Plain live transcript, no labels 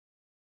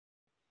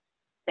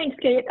Thanks,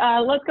 Kate.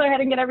 Let's go ahead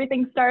and get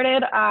everything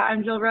started.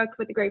 I'm Jill Rooks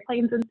with the Great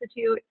Plains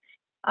Institute.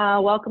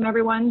 Welcome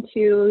everyone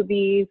to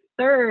the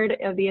third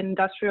of the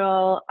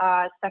Industrial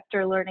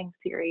Sector Learning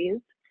Series.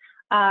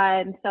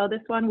 And so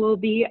this one will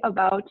be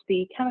about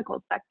the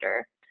chemical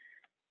sector.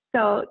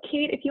 So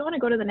Kate, if you want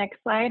to go to the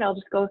next slide, I'll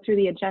just go through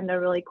the agenda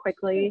really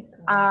quickly.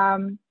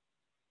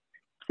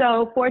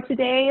 So for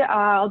today,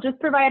 I'll just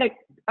provide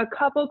a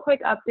couple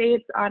quick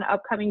updates on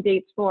upcoming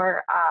dates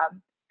for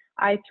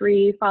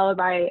I3, followed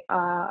by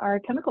our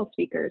chemical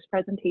speakers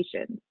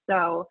presentation.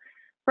 So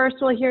first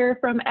we'll hear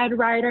from Ed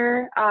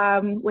Rightor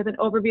with an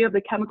overview of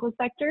the chemical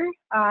sector.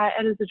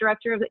 Ed is the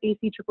director of the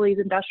ACEEE's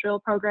industrial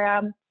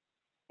program.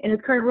 In his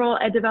current role,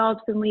 Ed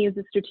develops and leads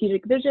the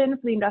strategic vision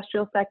for the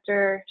industrial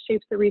sector,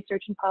 shapes the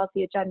research and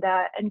policy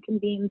agenda, and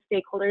convenes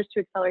stakeholders to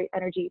accelerate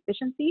energy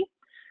efficiency.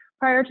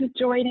 Prior to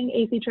joining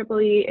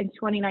ACEEE in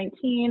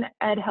 2019,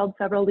 Ed held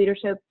several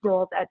leadership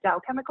roles at Dow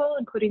Chemical,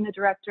 including the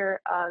director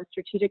of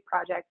strategic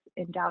projects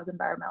in Dow's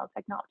environmental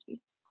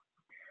technology.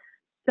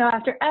 So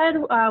after Ed,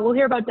 we'll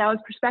hear about Dow's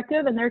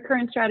perspective and their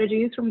current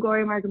strategies from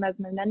Gloriamar Gámez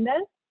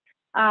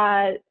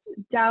of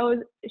Dow.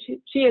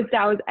 She is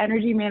Dow's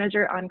energy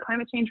manager on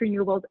climate change,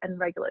 renewables, and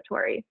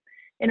regulatory.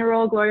 In her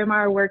role,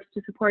 Gloriamar works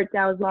to support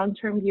Dow's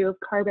long-term view of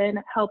carbon,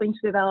 helping to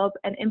develop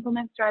and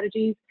implement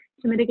strategies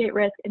to mitigate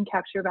risk and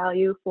capture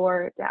value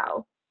for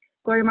Dow.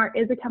 Gloriamar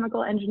is a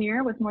chemical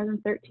engineer with more than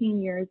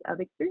 13 years of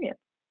experience.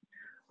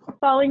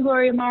 Following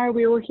Gloriamar,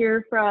 we will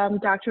hear from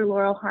Dr.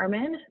 Laurel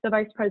Harmon, the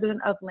Vice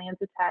President of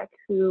LanzaTech,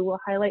 who will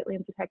highlight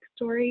LanzaTech's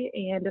story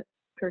and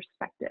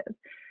perspective.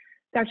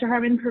 Dr.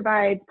 Harmon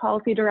provides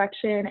policy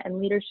direction and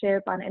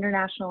leadership on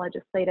international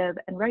legislative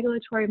and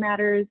regulatory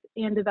matters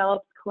and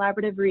develops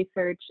collaborative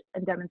research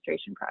and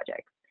demonstration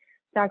projects.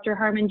 Dr.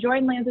 Harmon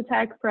joined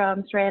LanzaTech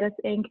from Stratus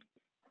Inc.,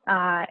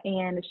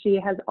 and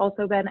she has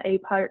also been a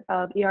part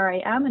of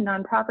ERIM, a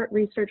nonprofit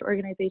research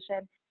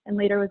organization, and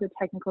later was a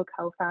technical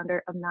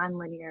co-founder of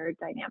Nonlinear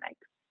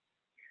Dynamics.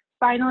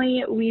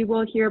 Finally, we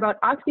will hear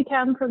about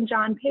OxyChem from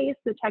John Pace,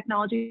 the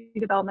technology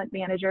development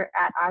manager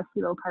at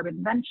Oxy Low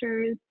Carbon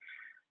Ventures.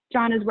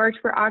 John has worked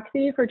for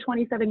Oxy for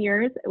 27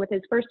 years, with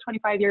his first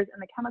 25 years in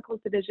the chemicals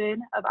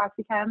division of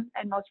OxyChem,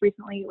 and most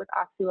recently with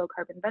Oxy Low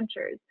Carbon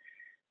Ventures.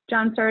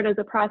 John started as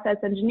a process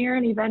engineer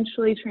and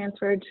eventually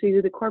transferred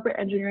to the corporate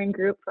engineering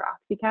group for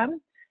OxyChem.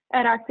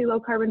 At Oxy Low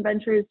Carbon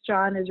Ventures,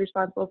 John is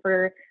responsible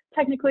for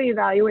technically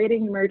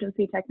evaluating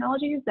emergency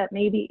technologies that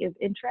may be of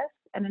interest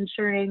and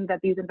ensuring that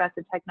these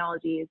invested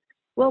technologies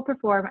will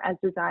perform as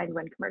designed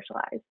when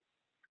commercialized.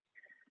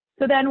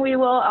 So then we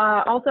will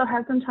also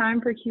have some time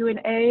for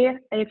Q&A.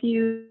 If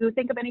you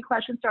think of any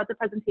questions throughout the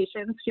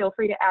presentations, feel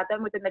free to add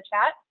them within the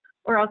chat,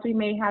 or else we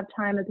may have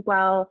time as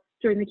well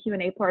during the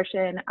Q&A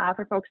portion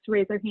for folks to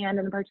raise their hand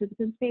in the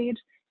participants page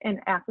and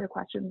ask their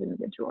questions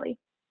individually.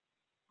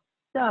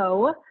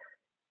 So,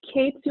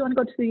 Kate, do you want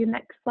to go to the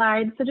next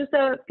slide? So just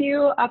a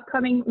few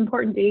upcoming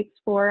important dates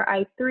for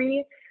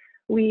I3.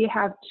 We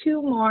have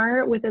two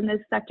more within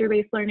this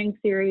sector-based learning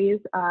series,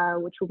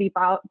 which will be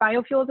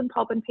biofuels and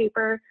pulp and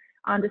paper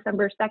on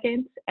December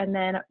 2nd, and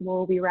then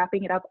we'll be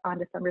wrapping it up on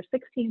December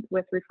 16th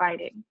with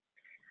refining.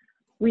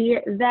 We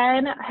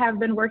then have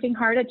been working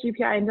hard at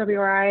GPI and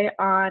WRI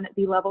on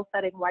the level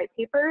setting white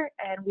paper,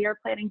 and we are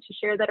planning to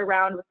share that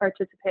around with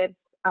participants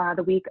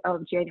the week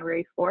of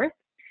January 4th,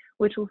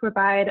 which will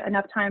provide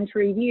enough time to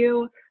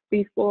review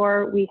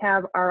before we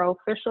have our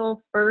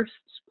official first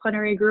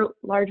plenary group,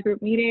 large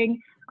group meeting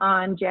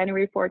on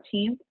January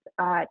 14th,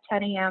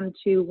 10 a.m.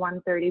 to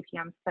 1:30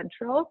 p.m.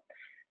 Central.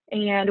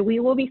 And we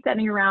will be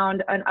sending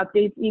around an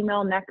updates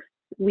email next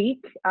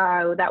week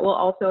that will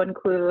also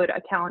include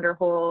a calendar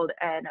hold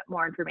and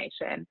more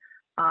information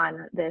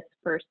on this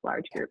first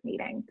large group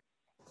meeting.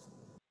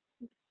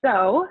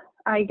 So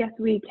I guess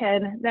we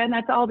can, then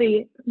that's all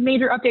the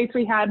major updates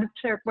we had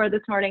for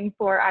this morning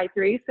for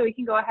I3. So we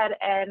can go ahead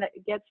and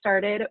get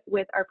started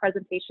with our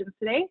presentations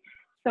today.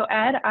 So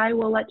Ed, I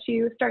will let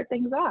you start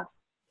things off.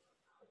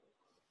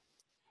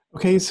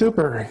 Okay,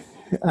 super.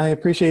 I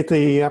appreciate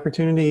the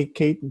opportunity,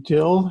 Kate,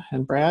 Jill,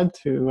 and Brad,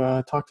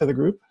 to talk to the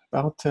group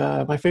about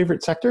my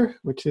favorite sector,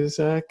 which is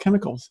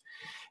chemicals.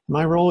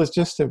 My role is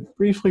just to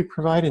briefly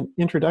provide an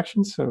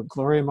introduction so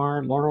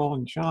Gloriamar, Laurel,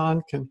 and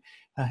John can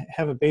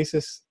have a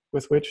basis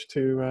with which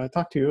to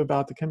talk to you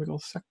about the chemical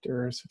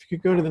sector. So if you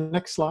could go to the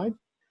next slide.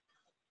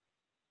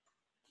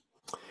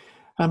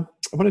 I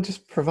want to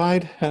just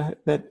provide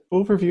that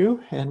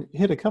overview and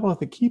hit a couple of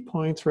the key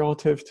points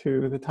relative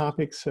to the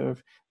topics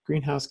of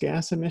greenhouse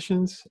gas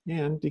emissions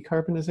and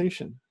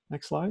decarbonization.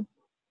 Next slide.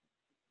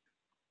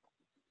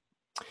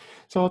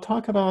 So I'll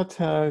talk about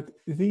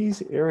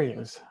these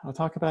areas. I'll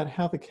talk about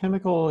how the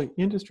chemical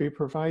industry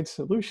provides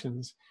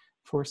solutions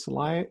for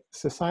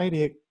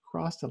society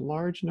across a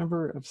large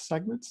number of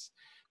segments,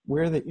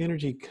 where the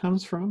energy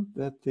comes from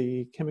that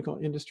the chemical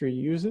industry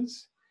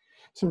uses,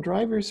 some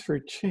drivers for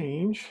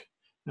change,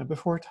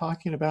 before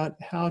talking about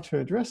how to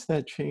address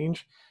that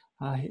change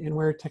and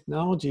where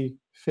technology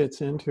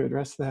fits in to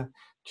address the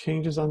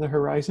changes on the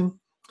horizon,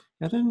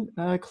 and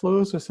then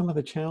close with some of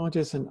the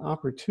challenges and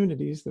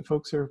opportunities that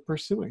folks are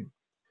pursuing.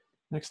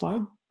 Next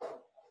slide.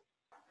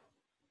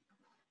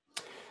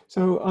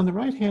 So on the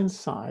right-hand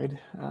side,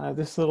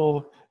 this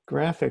little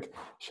graphic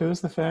shows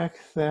the fact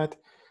that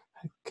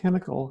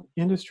chemical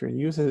industry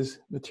uses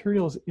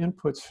materials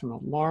inputs from a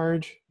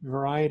large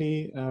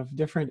variety of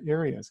different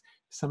areas,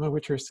 some of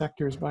which are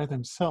sectors by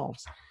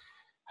themselves.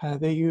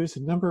 They use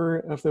a number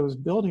of those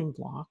building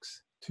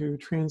blocks to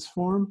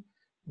transform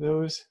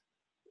those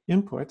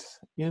inputs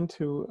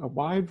into a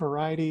wide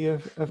variety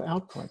of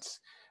outputs,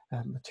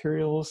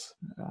 materials,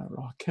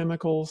 raw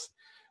chemicals,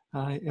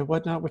 and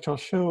whatnot, which I'll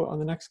show on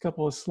the next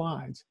couple of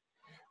slides.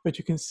 But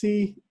you can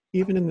see,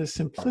 even in the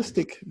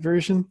simplistic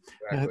version,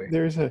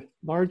 there's a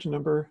large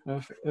number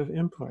of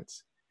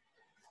inputs.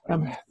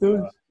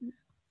 Those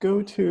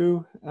go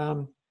to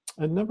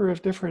a number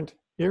of different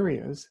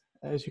areas,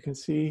 as you can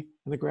see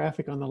in the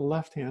graphic on the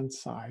left-hand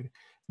side,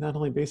 not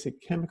only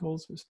basic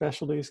chemicals,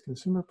 specialties,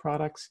 consumer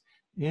products,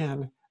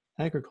 and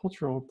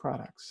agricultural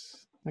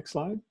products. Next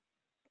slide.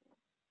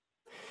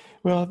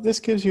 Well, this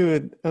gives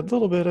you a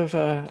little bit of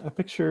a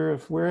picture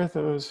of where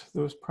those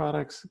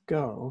products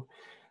go.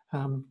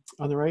 On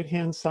the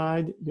right-hand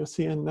side, you'll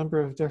see a number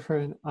of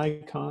different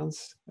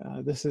icons.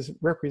 This is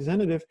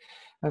representative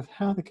of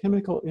how the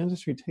chemical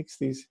industry takes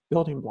these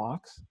building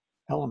blocks,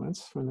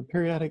 elements from the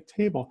periodic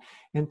table,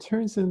 and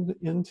turns them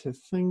into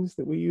things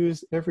that we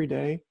use every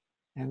day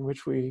and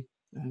which we,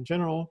 in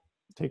general,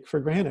 take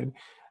for granted.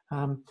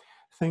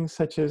 Things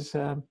such as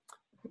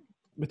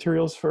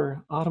materials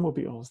for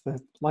automobiles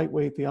that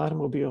lightweight the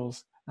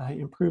automobiles,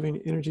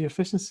 improving energy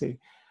efficiency,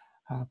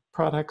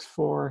 products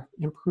for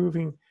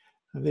improving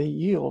the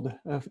yield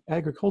of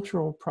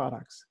agricultural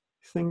products,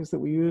 things that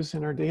we use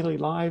in our daily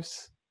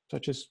lives,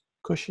 such as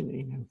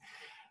cushioning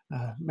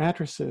and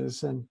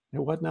mattresses and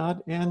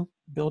whatnot, and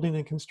building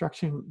and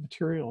construction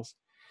materials.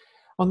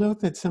 I'll note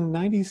that some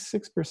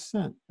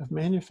 96% of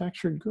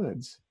manufactured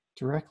goods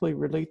directly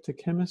relate to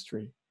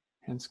chemistry.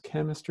 Hence,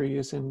 chemistry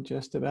is in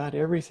just about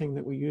everything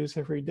that we use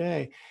every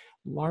day.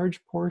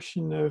 Large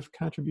portion of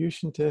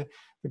contribution to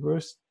the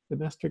gross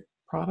domestic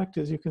product,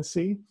 as you can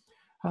see,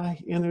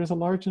 and there's a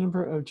large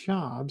number of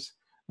jobs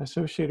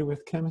associated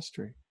with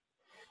chemistry.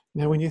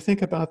 Now, when you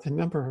think about the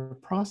number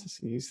of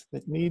processes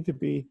that need to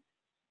be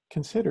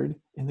considered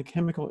in the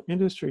chemical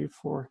industry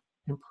for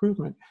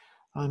improvement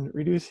on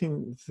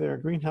reducing their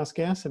greenhouse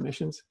gas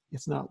emissions,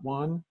 it's not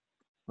one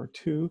or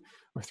two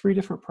or three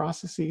different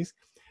processes.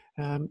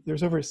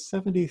 There's over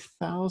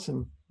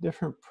 70,000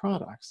 different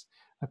products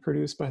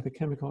produced by the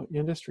chemical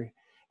industry.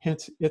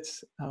 Hence,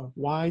 it's a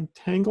wide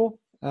tangle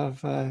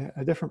of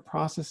different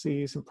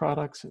processes and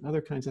products and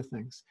other kinds of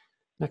things.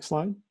 Next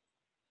slide.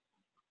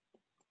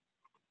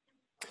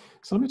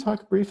 So let me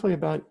talk briefly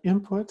about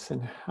inputs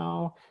and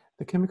how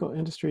the chemical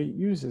industry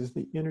uses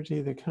the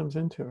energy that comes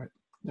into it.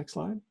 Next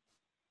slide.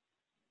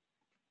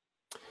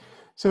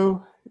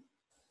 So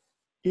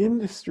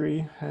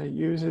industry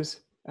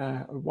uses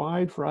a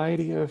wide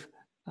variety of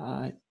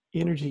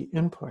energy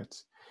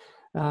inputs.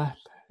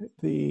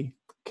 The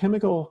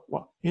chemical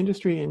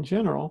industry in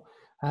general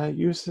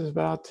uses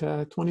about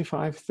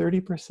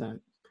 25–30%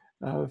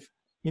 of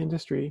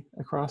industry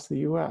across the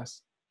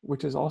US,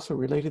 which is also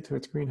related to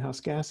its greenhouse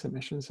gas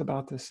emissions,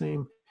 about the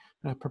same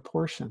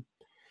proportion.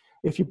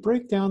 If you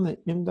break down the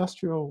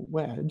industrial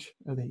wedge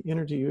of the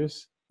energy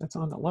use that's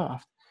on the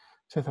left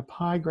to the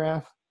pie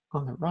graph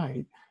on the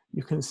right,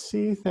 you can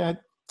see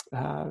that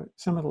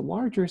some of the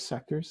larger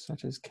sectors,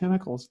 such as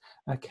chemicals,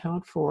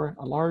 account for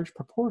a large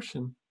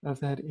proportion of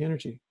that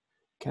energy.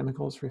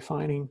 Chemicals,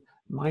 refining,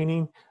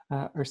 mining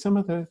are some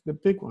of the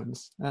big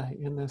ones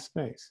in this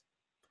space.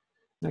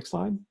 Next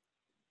slide.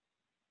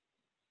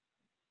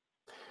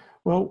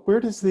 Well, where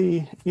does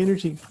the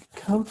energy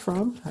come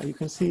from? You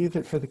can see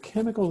that for the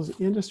chemicals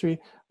industry,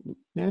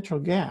 natural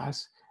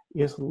gas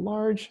is a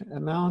large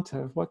amount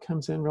of what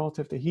comes in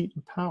relative to heat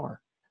and power.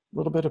 A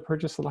little bit of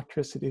purchased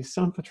electricity,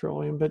 some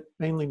petroleum, but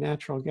mainly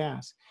natural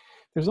gas.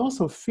 There's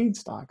also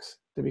feedstocks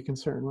to be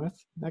concerned with.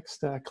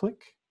 Next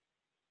click.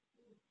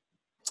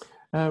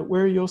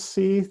 Where you'll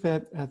see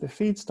that the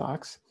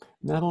feedstocks,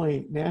 not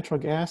only natural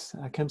gas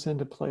comes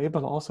into play,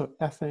 but also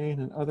ethane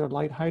and other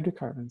light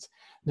hydrocarbons.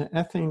 Now,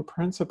 ethane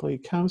principally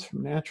comes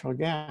from natural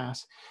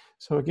gas.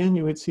 So again,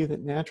 you would see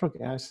that natural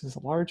gas is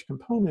a large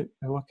component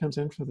of what comes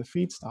in for the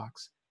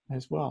feedstocks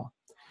as well.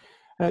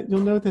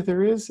 You'll note that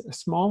there is a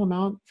small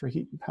amount for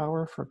heat and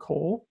power for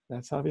coal.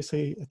 That's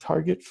obviously a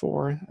target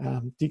for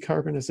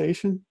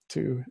decarbonization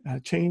to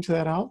change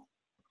that out.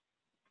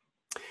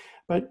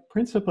 But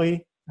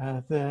principally,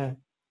 the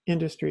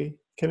industry,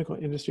 chemical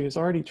industry, has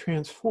already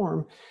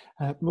transformed,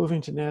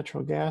 moving to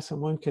natural gas. And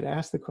one could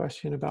ask the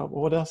question about,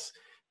 well, what else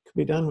could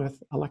be done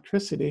with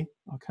electricity?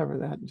 I'll cover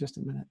that in just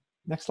a minute.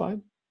 Next slide.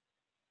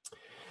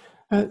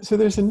 So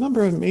there's a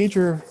number of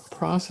major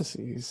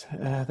processes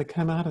that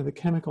come out of the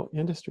chemical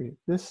industry.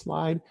 This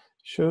slide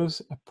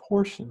shows a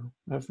portion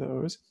of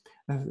those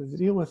that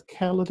deal with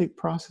catalytic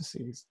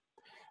processes.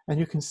 And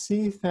you can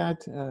see that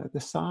the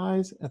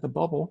size of the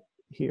bubble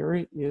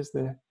here is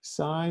the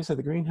size of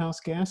the greenhouse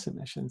gas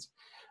emissions.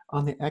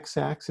 On the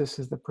x-axis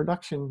is the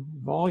production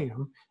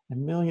volume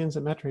in millions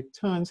of metric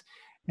tons,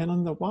 and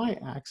on the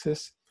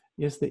y-axis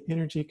is the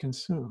energy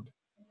consumed.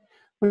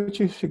 What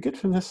you should get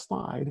from this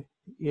slide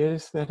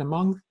is that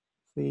among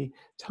the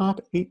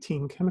top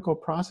 18 chemical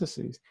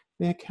processes,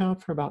 they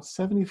account for about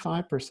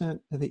 75%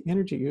 of the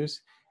energy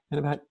use and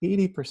about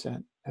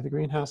 80% of the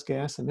greenhouse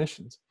gas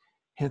emissions.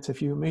 Hence,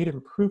 if you made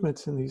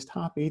improvements in these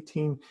top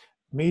 18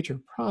 major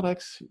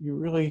products, you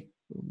really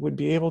would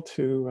be able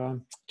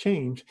to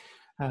change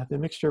the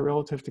mixture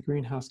relative to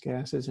greenhouse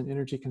gases and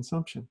energy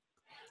consumption.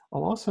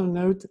 I'll also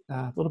note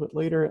a little bit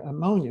later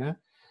ammonia.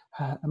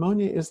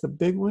 Ammonia is the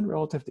big one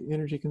relative to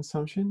energy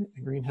consumption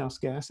and greenhouse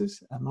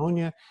gases.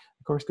 Ammonia,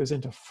 of course, goes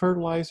into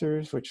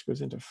fertilizers, which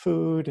goes into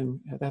food, and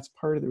that's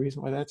part of the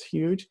reason why that's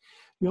huge.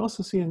 You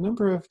also see a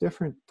number of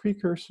different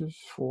precursors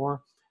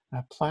for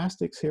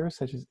plastics here,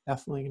 such as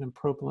ethylene and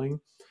propylene,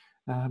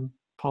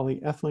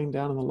 polyethylene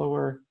down in the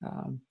lower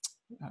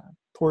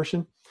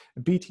portion.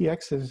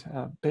 BTX is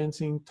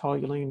benzene,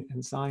 toluene,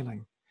 and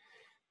xylene.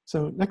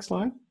 So next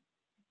slide.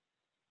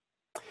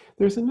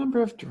 There's a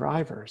number of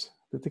drivers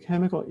that the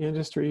chemical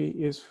industry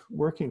is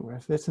working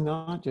with. It's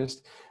not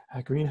just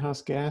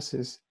greenhouse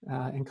gases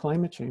and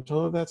climate change,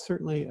 although that's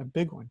certainly a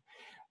big one.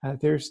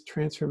 There's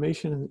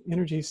transformation in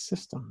energy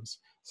systems.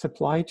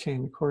 Supply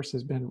chain, of course,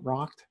 has been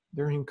rocked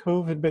during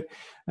COVID,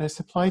 but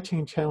supply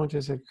chain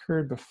challenges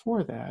occurred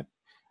before that.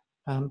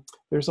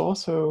 There's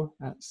also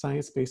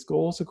science-based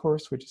goals, of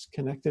course, which is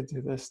connected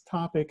to this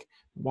topic,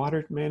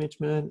 water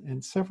management,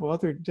 and several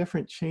other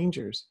different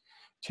changes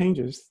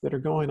that are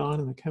going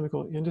on in the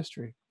chemical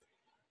industry.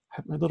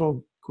 My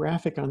little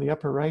graphic on the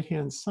upper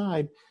right-hand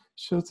side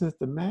shows that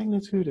the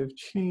magnitude of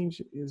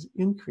change is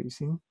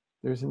increasing.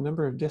 There's a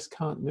number of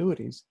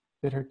discontinuities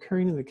that are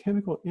occurring in the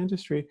chemical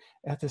industry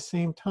at the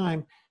same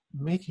time,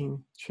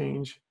 making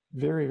change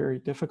very, very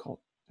difficult.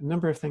 A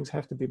number of things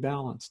have to be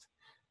balanced.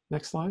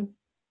 Next slide.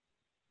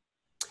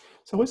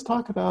 So let's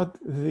talk about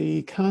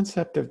the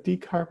concept of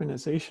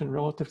decarbonization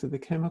relative to the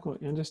chemical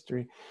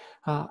industry.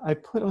 I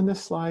put on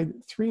this slide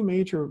three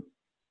major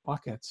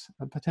buckets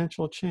of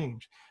potential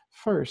change.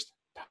 First,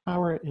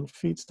 power and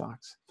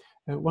feedstocks.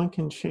 One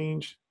can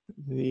change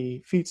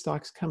the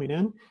feedstocks coming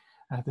in.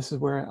 This is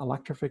where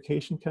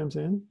electrification comes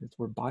in. It's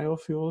where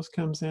biofuels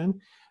comes in.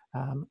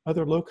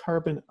 Other low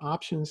carbon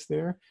options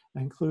there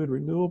include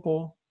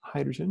renewable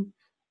hydrogen,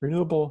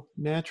 renewable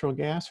natural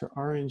gas or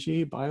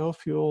RNG,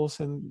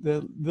 biofuels, and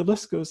the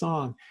list goes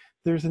on.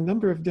 There's a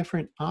number of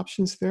different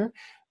options there.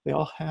 They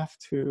all have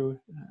to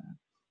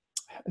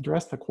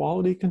address the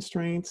quality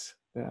constraints,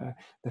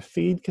 the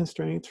feed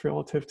constraints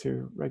relative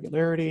to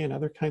regularity and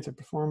other kinds of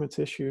performance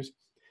issues.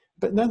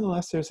 But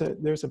nonetheless,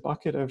 there's a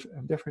bucket of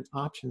different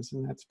options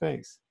in that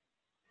space.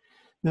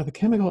 Now, the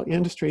chemical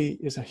industry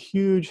is a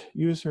huge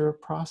user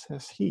of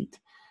process heat.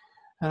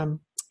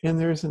 And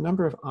there's a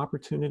number of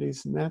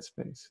opportunities in that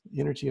space.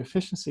 Energy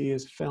efficiency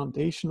is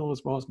foundational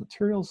as well as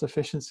materials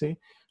efficiency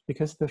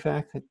because of the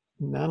fact that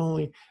not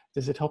only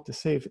does it help to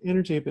save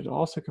energy, but it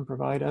also can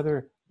provide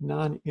other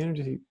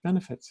non-energy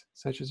benefits,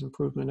 such as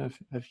improvement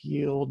of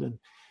yield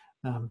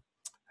and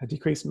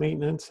decreased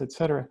maintenance, et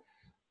cetera.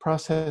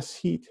 Process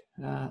heat,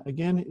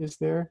 again, is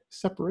there.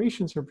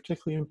 Separations are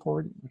particularly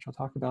important, which I'll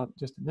talk about in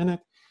just a minute.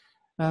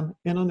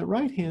 And on the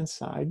right-hand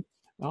side,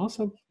 I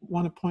also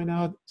want to point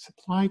out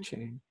supply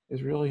chain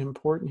is really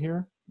important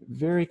here.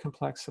 Very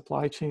complex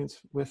supply chains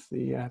with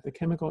the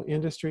chemical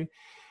industry.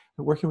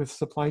 And working with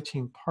supply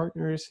chain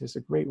partners is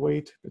a great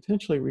way to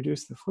potentially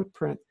reduce the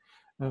footprint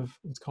of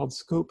what's called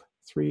Scope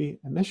 3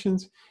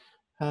 emissions.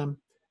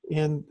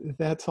 And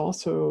that's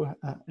also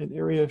an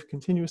area of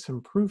continuous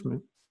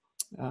improvement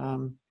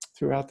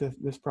throughout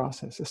this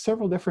process. There's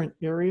several different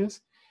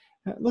areas.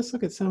 Let's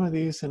look at some of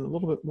these in a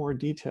little bit more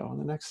detail on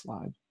the next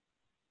slide.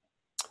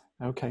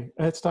 Okay,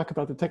 let's talk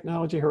about the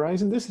technology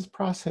horizon. This is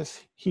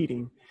process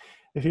heating.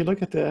 If you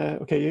look at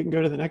okay, you can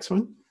go to the next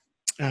one,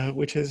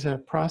 which is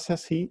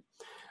process heat.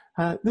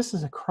 This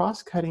is a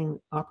cross-cutting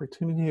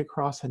opportunity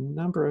across a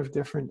number of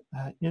different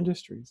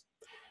industries.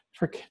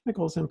 For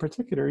chemicals in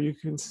particular, you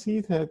can see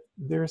that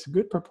there's a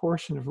good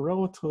proportion of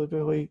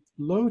relatively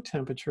low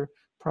temperature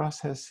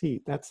process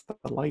heat. That's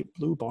the light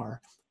blue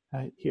bar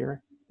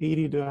here,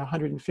 80 to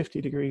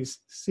 150 degrees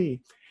C.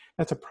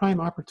 That's a prime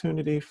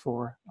opportunity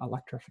for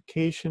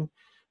electrification,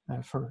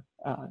 for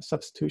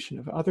substitution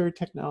of other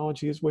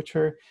technologies which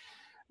are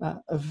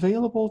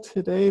available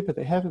today, but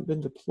they haven't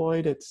been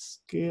deployed at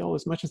scale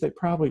as much as they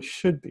probably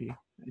should be.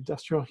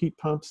 Industrial heat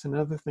pumps and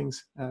other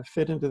things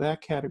fit into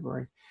that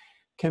category.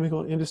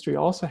 Chemical industry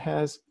also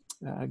has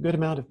a good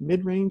amount of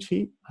mid-range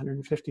heat,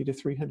 150 to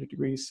 300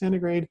 degrees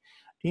centigrade,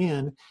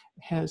 and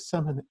has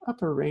some in the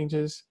upper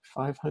ranges,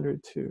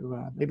 500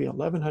 to maybe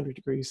 1100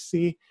 degrees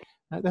C.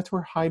 That's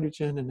where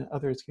hydrogen and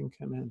others can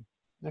come in.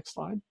 Next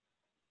slide.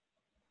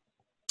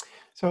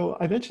 So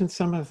I mentioned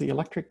some of the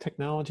electric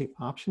technology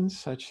options,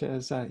 such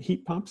as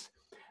heat pumps,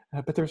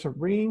 but there's a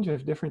range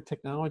of different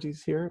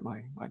technologies here.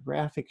 My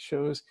graphic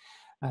shows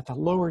At the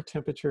lower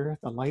temperature,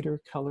 the lighter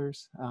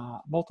colors,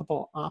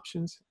 multiple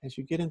options. As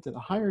you get into the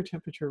higher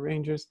temperature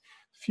ranges,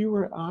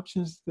 fewer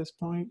options at this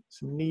point,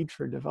 some need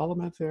for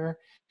development there,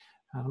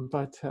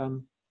 but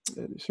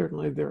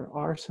certainly there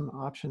are some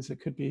options that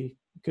could be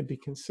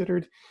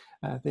considered.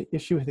 The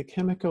issue with the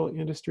chemical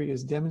industry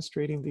is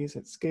demonstrating these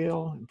at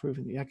scale,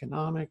 improving the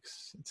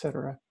economics,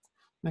 etc.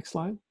 Next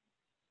slide.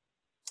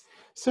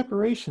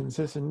 Separations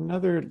is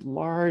another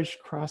large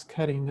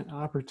cross-cutting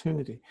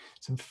opportunity.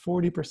 Some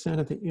 40%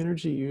 of the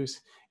energy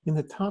use in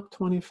the top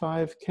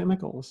 25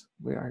 chemicals.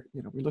 We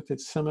looked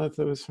at some of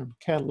those from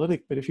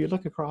catalytic, but if you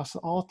look across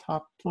all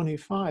top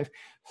 25,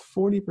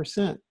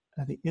 40%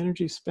 of the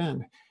energy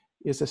spend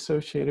is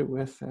associated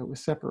with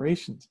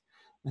separations.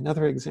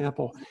 Another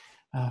example,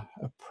 a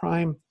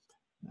prime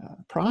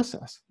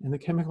process in the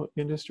chemical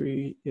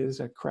industry is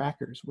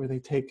crackers, where they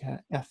take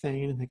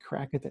ethane and they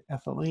crack it to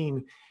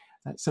ethylene.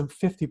 Some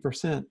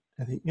 50%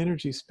 of the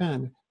energy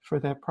spend for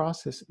that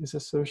process is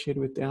associated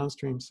with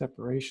downstream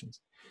separations.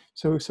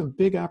 So some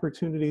big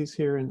opportunities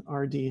here in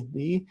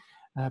RD&D,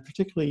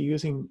 particularly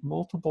using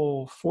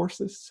multiple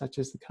forces, such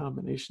as the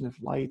combination of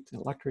light,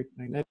 electric,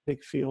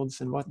 magnetic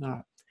fields, and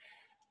whatnot.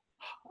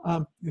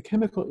 The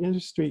chemical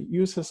industry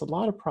uses a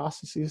lot of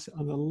processes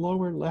on the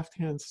lower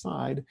left-hand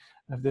side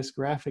of this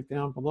graphic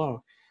down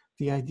below.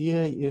 The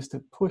idea is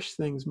to push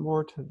things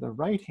more to the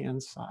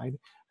right-hand side,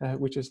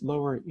 which is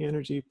lower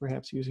energy,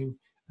 perhaps using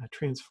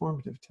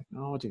transformative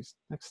technologies.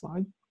 Next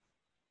slide.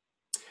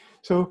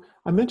 So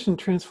I mentioned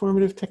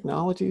transformative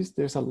technologies.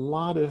 There's a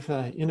lot of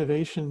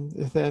innovation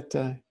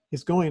that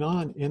is going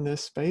on in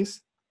this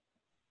space.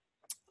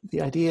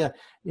 The idea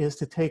is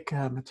to take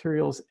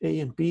materials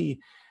A and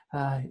B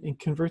and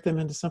convert them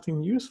into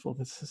something useful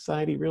that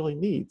society really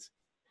needs.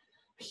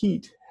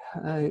 Heat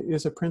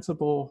is a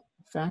principal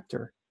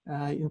factor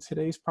in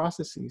today's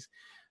processes.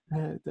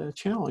 The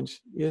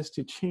challenge is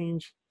to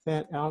change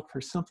that out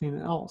for something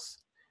else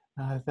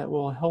that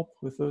will help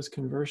with those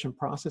conversion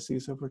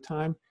processes over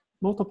time.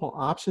 Multiple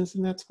options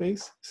in that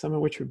space, some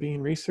of which are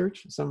being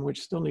researched, some of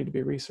which still need to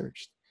be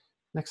researched.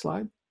 Next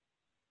slide.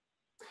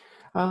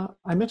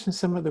 I mentioned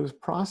some of those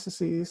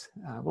processes.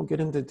 We'll get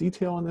into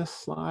detail on this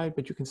slide,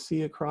 but you can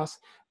see across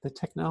the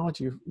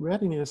technology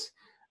readiness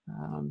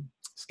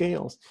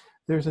scales,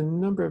 there's a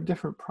number of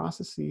different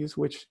processes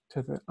which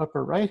to the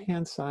upper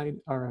right-hand side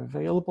are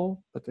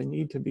available, but they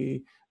need to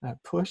be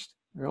pushed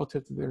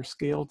relative to their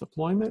scale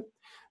deployment.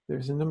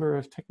 There's a number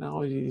of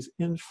technologies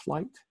in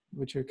flight,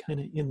 which are kind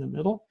of in the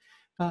middle,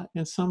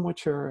 and some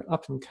which are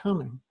up and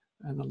coming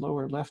on the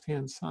lower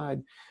left-hand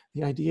side.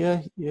 The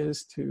idea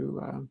is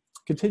to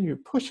continue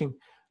pushing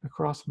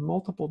across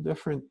multiple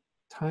different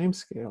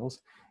timescales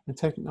and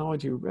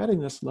technology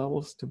readiness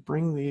levels to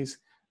bring these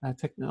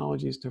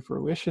technologies to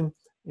fruition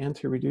and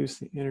to reduce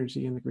the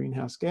energy and the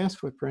greenhouse gas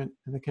footprint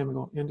in the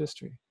chemical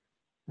industry.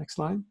 Next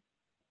slide.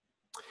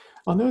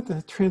 I'll note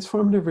the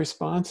transformative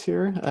response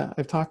here.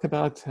 I've talked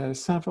about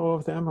several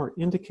of them or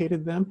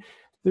indicated them.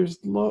 There's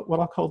what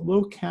I'll call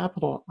low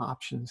capital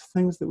options,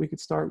 things that we could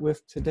start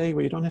with today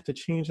where you don't have to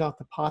change out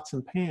the pots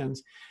and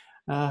pans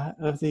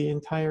of the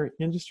entire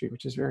industry,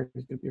 which is going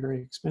to be very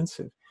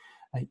expensive.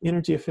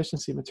 Energy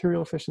efficiency,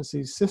 material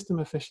efficiency, system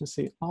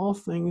efficiency, all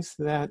things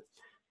that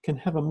can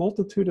have a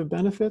multitude of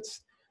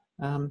benefits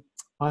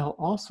while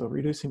also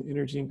reducing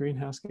energy and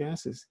greenhouse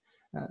gases.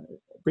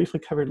 Briefly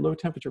covered low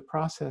temperature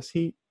process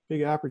heat,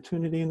 big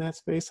opportunity in that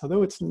space,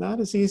 although it's not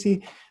as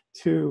easy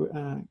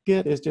to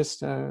get as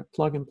just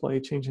plug and play,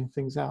 changing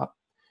things out.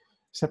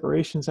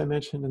 Separations I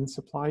mentioned in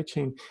supply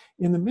chain.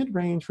 In the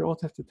mid-range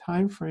relative to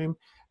time frame,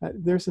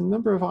 there's a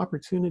number of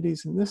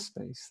opportunities in this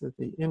space that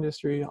the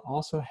industry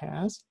also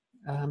has,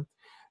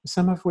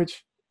 some of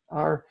which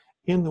are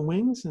in the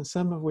wings and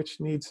some of which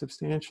need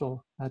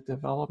substantial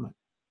development.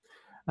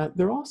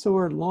 There also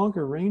are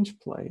longer range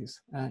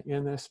plays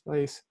in this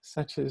space,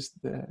 such as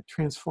the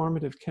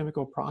transformative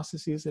chemical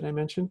processes that I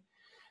mentioned.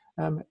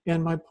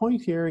 And my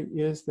point here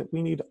is that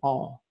we need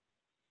all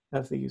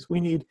of these.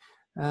 We need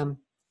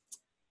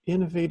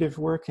innovative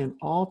work in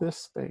all this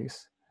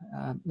space,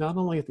 not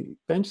only at the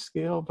bench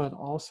scale, but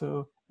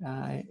also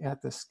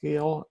at the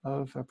scale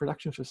of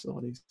production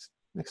facilities.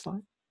 Next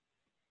slide.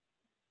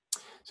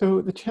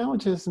 So the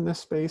challenges in this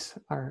space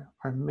are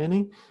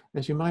many,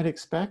 as you might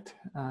expect.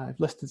 I've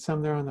listed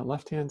some there on the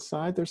left-hand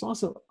side. There's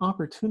also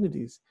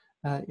opportunities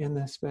in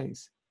this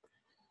space.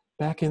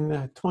 Back in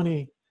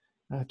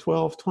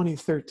 2012,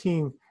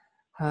 2013,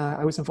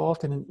 I was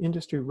involved in an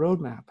industry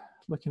roadmap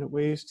looking at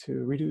ways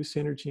to reduce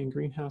energy and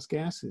greenhouse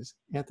gases.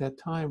 At that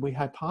time, we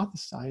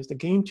hypothesized a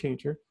game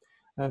changer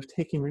of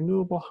taking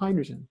renewable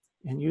hydrogen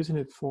and using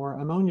it for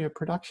ammonia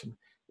production.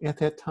 At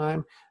that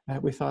time,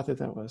 we thought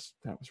that was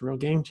a real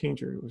game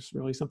changer. It was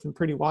really something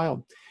pretty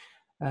wild.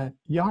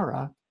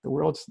 Yara, the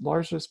world's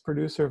largest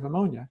producer of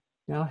ammonia,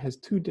 now has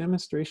 2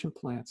 demonstration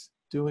plants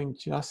doing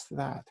just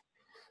that.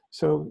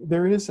 So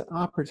there is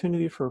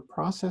opportunity for a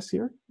process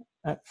here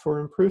for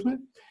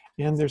improvement.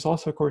 And there's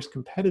also, of course,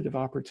 competitive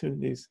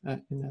opportunities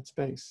in that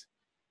space.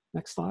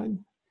 Next slide.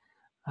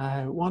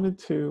 I wanted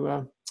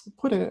to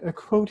put a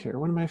quote here,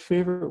 one of my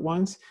favorite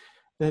ones,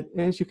 that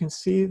as you can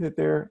see that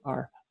there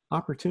are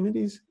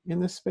opportunities in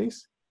this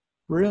space,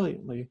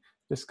 brilliantly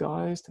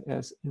disguised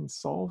as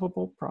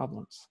insolvable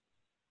problems.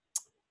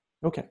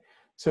 Okay,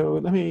 so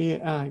let me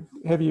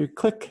have you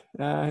click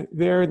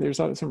there. There's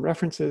some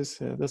references.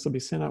 This will be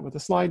sent out with a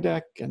slide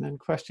deck, and then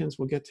questions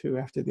we'll get to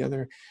after the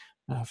other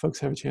folks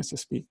have a chance to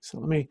speak. So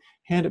let me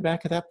hand it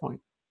back at that point.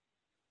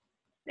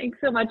 Thanks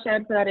so much,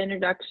 Ed, for that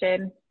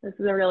introduction. This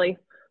is a really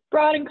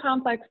broad and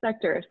complex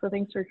sector, so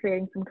thanks for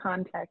creating some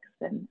context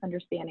and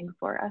understanding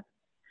for us.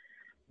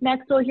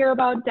 Next, we'll hear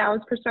about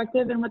Dow's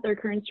perspective and what their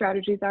current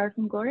strategies are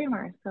from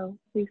Gloriamar, so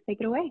please take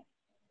it away.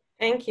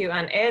 Thank you,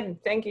 and Ed,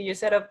 thank you. You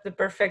set up the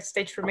perfect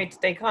stage for me to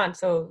take on,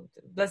 so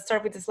let's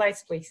start with the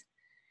slides, please.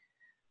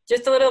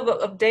 Just a little bit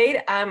of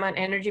update. I'm an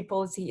energy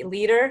policy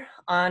leader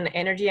on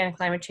energy and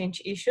climate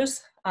change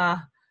issues.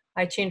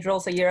 I changed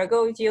roles a year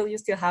ago. Jill, you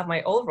still have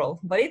my old role,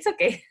 but it's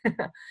okay.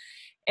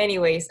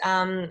 Anyways,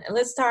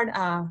 let's start,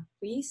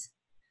 please.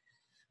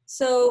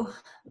 So,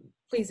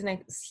 please,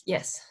 next,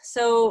 yes.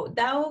 So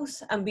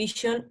Dow's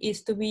ambition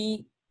is to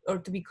be, or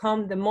to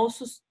become the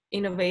most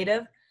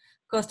innovative,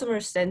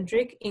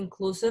 customer-centric,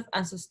 inclusive,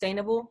 and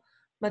sustainable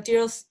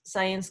materials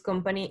science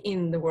company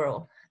in the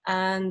world.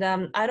 And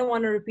I don't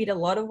want to repeat a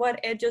lot of what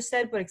Ed just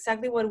said, but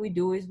exactly what we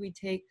do is we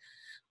take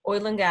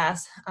oil and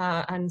gas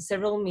and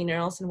several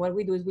minerals, and what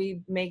we do is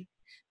we make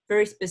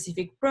very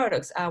specific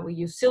products. We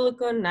use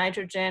silicon,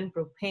 nitrogen,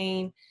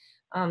 propane,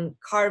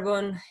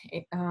 carbon,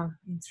 in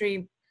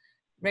 3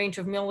 range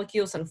of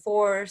molecules, and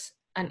 4s,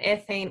 and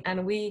ethane,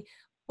 and we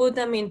put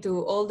them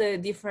into all the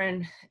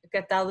different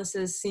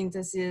catalysis,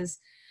 synthesis,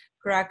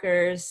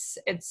 crackers,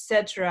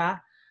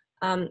 etc.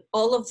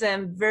 All of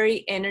them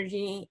very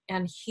energy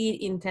and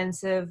heat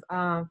intensive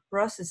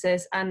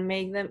processes, and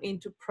make them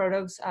into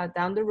products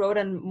down the road.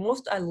 And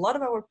a lot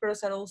of our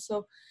products are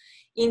also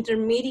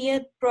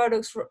intermediate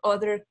products for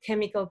other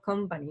chemical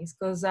companies,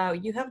 because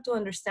you have to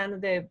understand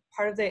that the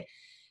part of the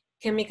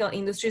chemical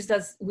industries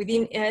that's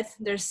within it,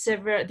 there's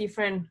several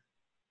different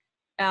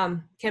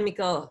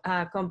chemical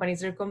companies.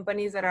 There are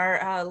companies that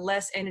are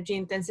less energy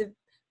intensive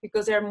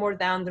because they're more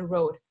down the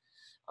road,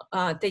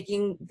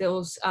 taking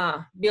those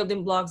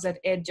building blocks that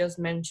Ed just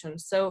mentioned.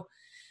 So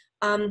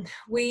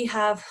we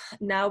have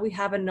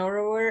a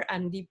narrower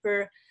and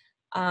deeper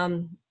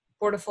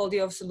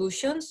portfolio of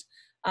solutions,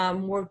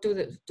 more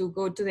to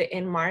go to the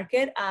end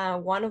market.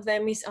 One of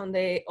them is on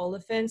the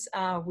olefins.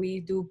 We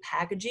do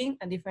packaging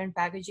and different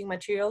packaging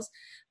materials,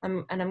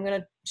 and I'm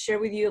going to share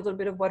with you a little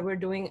bit of what we're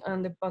doing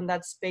on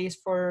that space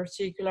for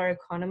circular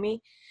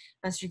economy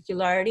and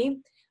circularity.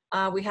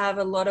 We have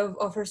a lot of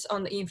offers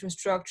on the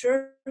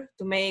infrastructure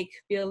to make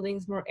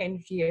buildings more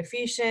energy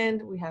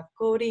efficient. We have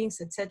coatings,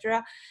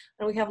 etc.,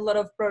 and we have a lot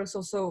of products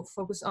also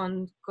focused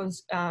on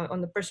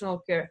the personal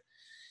care.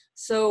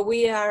 So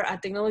we are a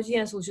technology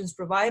and solutions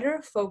provider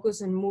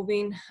focused on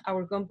moving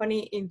our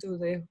company into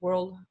the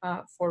world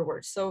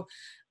forward. So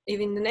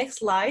in the next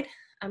slide,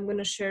 I'm going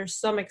to share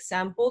some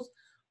examples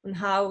on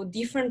how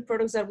different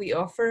products that we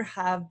offer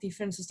have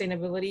different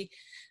sustainability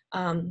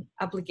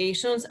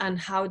applications and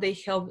how they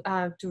help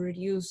to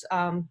reduce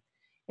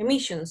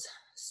emissions.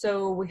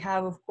 So we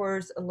have, of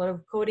course, a lot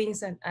of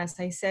coatings, and as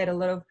I said, a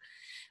lot of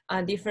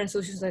different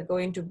solutions that go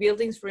into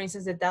buildings. For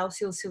instance, the Dow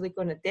Seal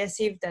silicone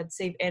adhesive that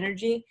save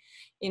energy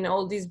in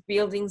all these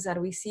buildings that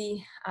we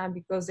see,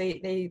 because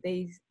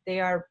they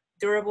are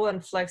durable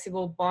and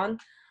flexible bond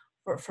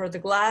for the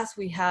glass.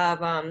 We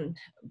have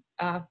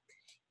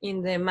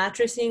in the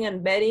mattressing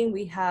and bedding,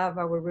 we have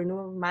our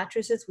renewable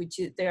mattresses, which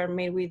they are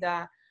made with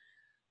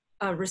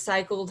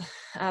recycled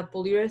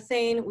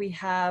polyurethane. We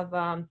have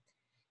a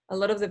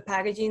lot of the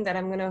packaging that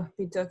I'm going to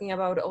be talking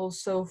about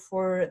also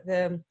for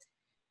the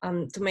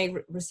to make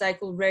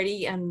recycle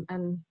ready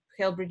and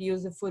help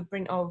reduce the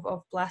footprint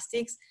of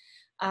plastics.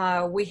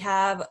 We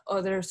have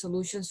other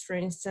solutions, for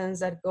instance,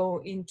 that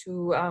go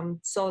into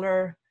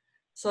solar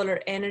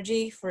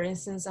energy. For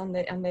instance, on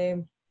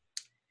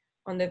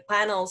the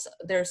panels,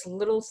 there's a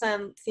little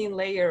thin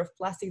layer of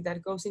plastic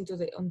that goes onto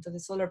the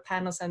solar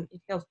panels, and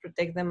it helps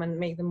protect them and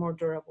make them more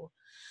durable.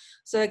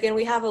 So again,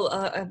 we have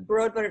a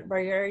broad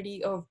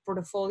variety of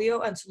portfolio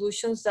and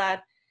solutions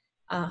that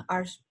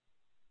are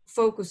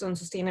focused on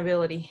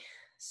sustainability.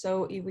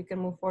 So if we can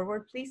move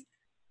forward, please.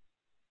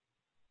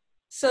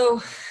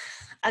 So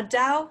at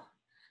Dow,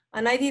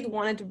 and I did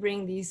wanted to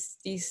bring this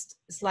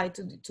slide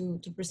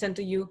to present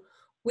to you.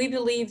 We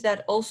believe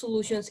that all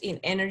solutions in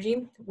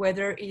energy,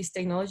 whether it is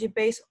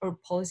technology-based or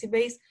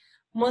policy-based,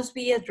 must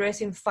be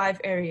addressed in 5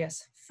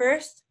 areas.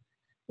 First,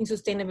 in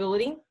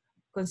sustainability,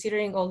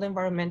 considering all the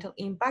environmental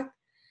impact.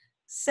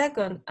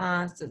 Second,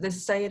 the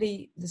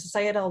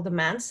societal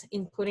demands,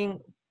 including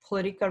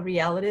political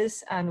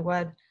realities and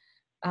what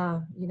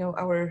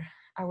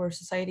our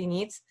society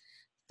needs.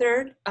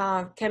 Third,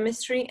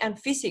 chemistry and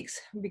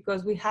physics,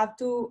 because we have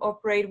to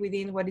operate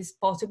within what is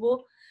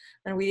possible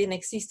and within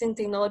existing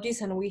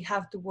technologies, and we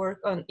have to work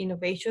on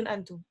innovation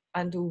and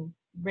to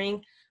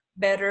bring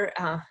better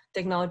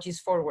technologies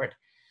forward.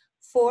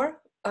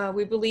 4,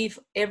 we believe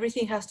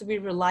everything has to be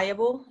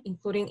reliable,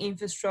 including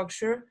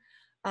infrastructure.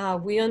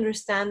 We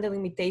understand the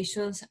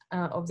limitations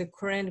of the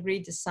current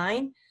grid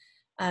design,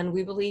 and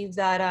we believe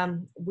that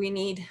we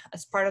need,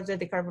 as part of the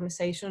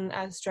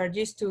decarbonization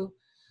strategies, to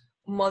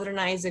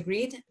modernize the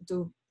grid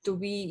to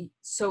be,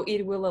 so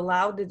it will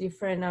allow the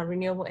different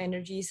renewable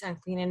energies and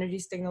clean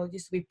energies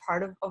technologies to be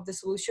part of the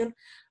solution.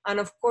 And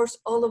of course,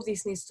 all of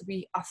this needs to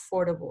be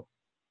affordable.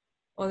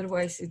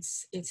 Otherwise,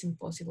 it's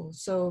impossible.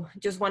 So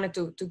just wanted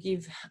to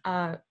give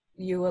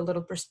you a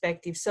little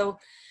perspective. So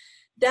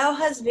Dow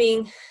has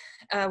been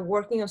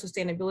working on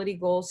sustainability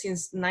goals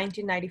since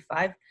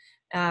 1995.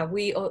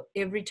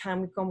 Every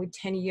time we come with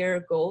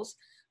 10-year goals.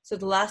 So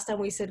the last time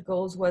we set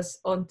goals was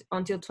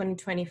until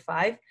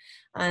 2025.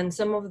 And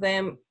some of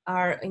them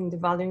are in the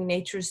valuing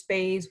nature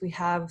space. We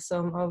have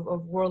some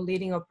of world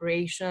leading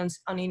operations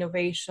on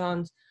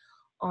innovations,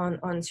 on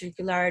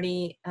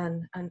circularity,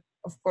 and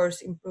of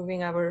course,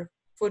 improving our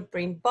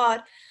footprint.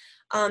 But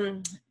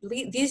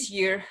this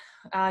year,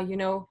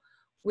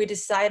 we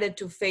decided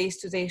to face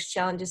today's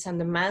challenges and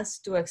demands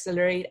to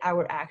accelerate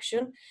our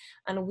action.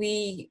 And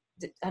we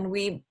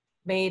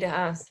made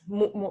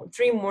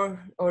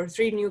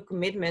three new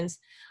commitments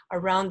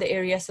around the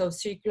areas of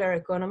circular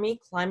economy,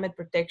 climate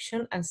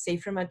protection, and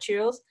safer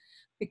materials,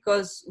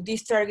 because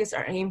these targets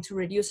are aimed to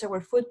reduce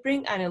our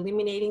footprint and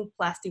eliminating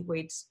plastic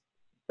waste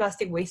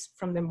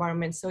from the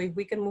environment. So if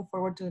we can move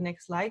forward to the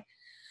next slide.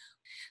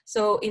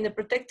 So in the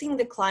protecting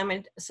the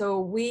climate, so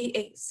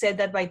we said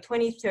that by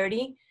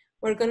 2030,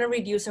 we're going to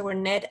reduce our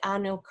net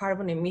annual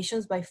carbon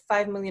emissions by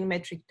 5 million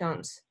metric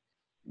tons,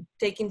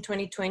 taking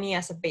 2020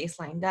 as a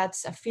baseline.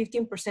 That's a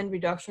 15%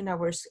 reduction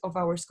of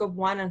our scope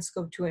 1 and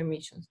scope 2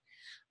 emissions.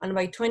 And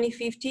by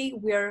 2050,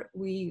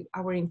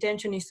 our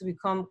intention is to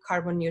become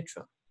carbon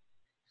neutral.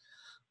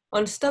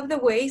 On Stop the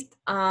Waste,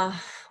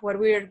 what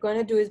we are going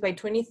to do is by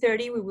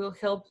 2030, we will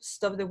help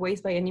stop the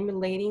waste by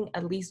eliminating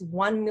at least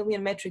 1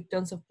 million metric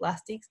tons of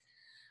plastics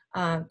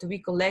to be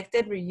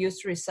collected,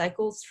 reused,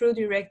 recycled through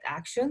direct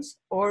actions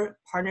or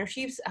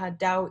partnerships.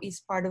 Dow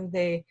is part of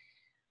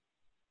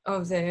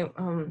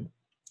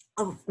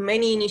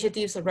many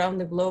initiatives around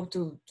the globe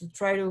to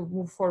try to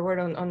move forward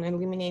on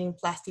eliminating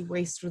plastic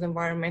waste through the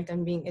environment,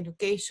 and being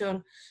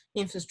education,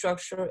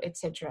 infrastructure,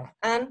 etc.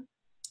 And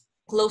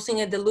closing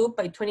the loop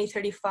by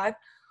 2035,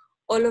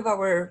 all of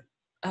our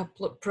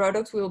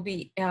products will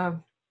be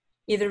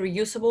either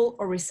reusable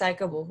or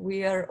recyclable.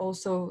 We are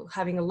also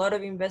having a lot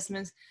of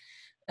investments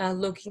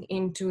looking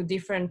into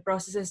different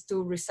processes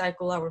to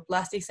recycle our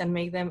plastics and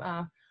make them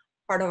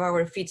part of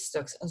our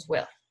feedstocks as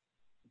well.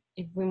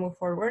 If we move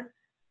forward.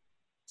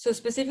 So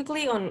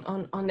specifically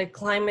on the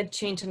climate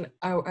change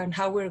and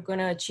how we're going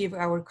to achieve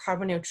our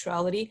carbon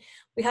neutrality,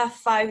 we have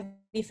 5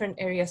 different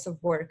areas of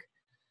work.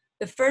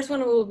 The first one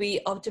will be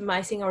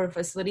optimizing our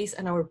facilities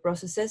and our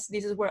processes.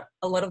 This is where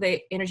a lot of the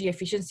energy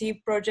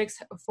efficiency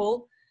projects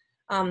fall.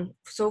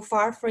 So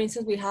far, for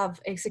instance, we have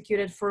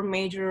executed 4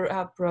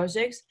 major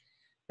projects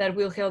that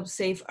will help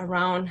save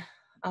around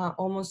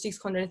almost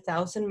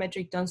 600,000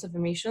 metric tons of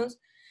emissions.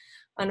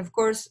 And of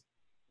course,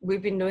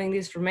 we've been doing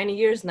this for many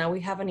years now.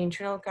 We have an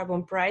internal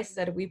carbon price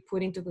that we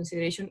put into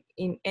consideration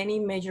in any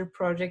major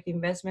project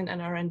investment and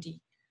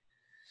R&D.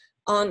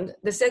 On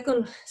the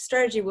second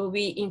strategy will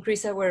be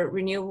increase our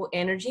renewable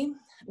energy.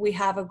 We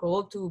have a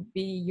goal to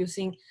be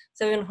using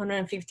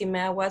 750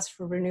 megawatts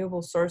for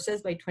renewable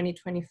sources by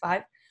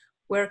 2025.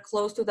 We're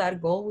close to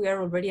that goal. We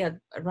are already at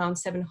around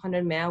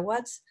 700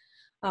 megawatts.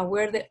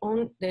 We're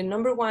the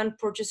number 1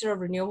 purchaser of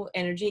renewable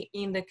energy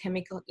in the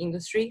chemical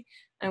industry,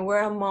 and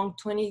we're among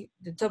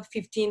the top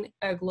 15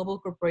 global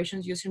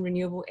corporations using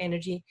renewable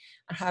energy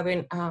and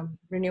having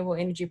renewable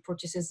energy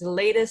purchases. The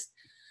latest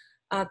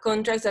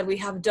contracts that we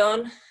have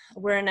done,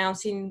 we're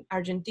announcing in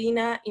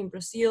Argentina, in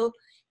Brazil,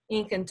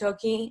 in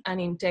Kentucky, and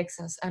in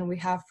Texas. And we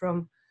have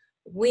from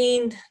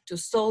wind to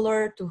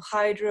solar to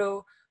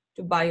hydro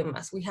to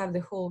biomass. We have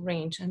the whole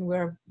range, and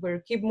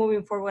we're keep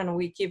moving forward, and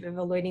we keep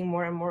evaluating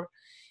more and more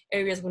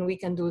areas when we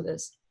can do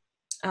this.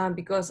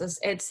 Because as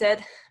Ed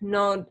said,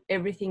 not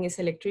everything is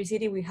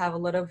electricity. We have a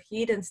lot of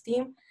heat and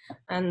steam,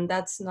 and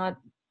that's not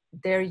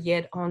there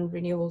yet on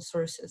renewable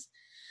sources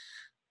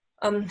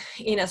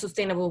in a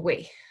sustainable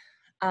way.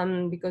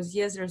 Because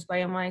yes, there's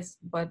biomass,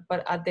 but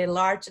at the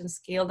large and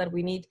scale that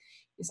we need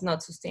is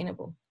not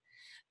sustainable.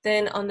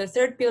 Then on the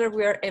third pillar,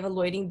 we are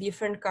evaluating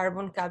different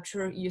carbon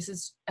capture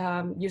uses,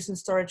 use and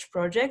storage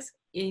projects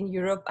in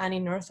Europe and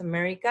in North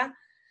America.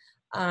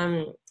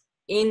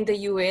 In the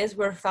US,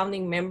 we're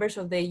founding members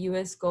of the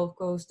US Gulf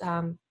Coast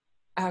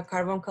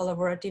Carbon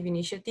Collaborative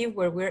Initiative,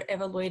 where we're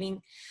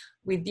evaluating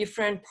with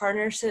different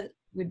partners,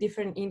 with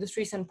different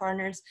industries and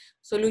partners,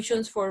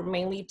 solutions for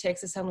mainly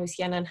Texas and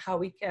Louisiana, and how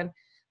we can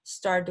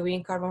start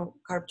doing carbon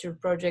capture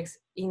projects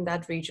in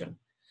that region.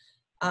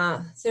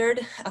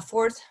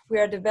 Fourth, we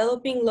are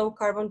developing low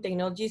carbon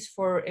technologies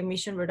for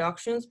emission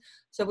reductions.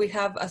 So we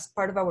have, as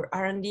part of our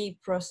R&D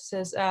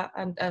process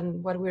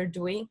and what we're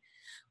doing,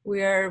 we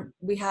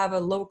have a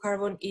low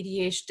carbon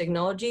EDH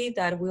technology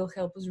that will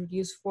help us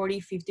reduce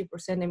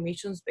 40–50%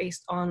 emissions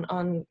based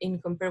in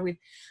compared with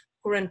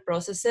current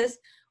processes.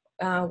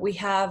 We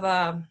have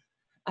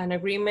an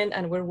agreement,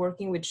 and we're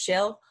working with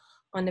Shell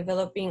on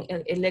developing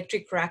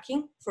electric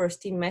cracking for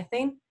steam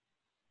methane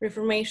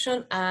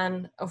reformation.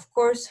 And of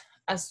course,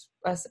 as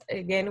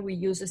again, we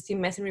use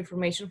steam methane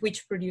reformation,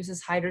 which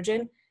produces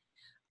hydrogen.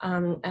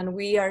 And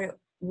we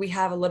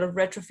have a lot of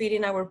retrofit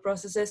in our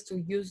processes to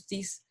use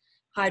this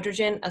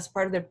hydrogen as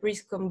part of the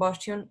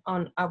pre-combustion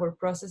on our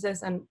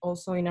processes and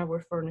also in our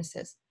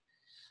furnaces.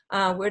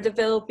 We're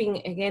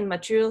developing, again,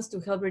 materials to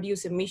help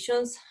reduce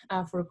emissions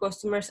for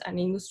customers and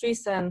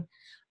industries. And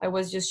I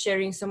was just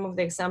sharing some of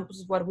the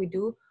examples of what we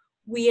do.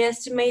 We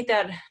estimate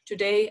that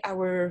today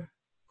our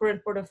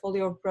current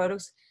portfolio of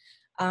products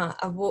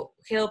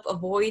help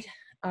avoid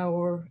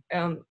our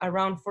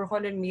around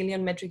 400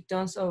 million metric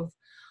tons of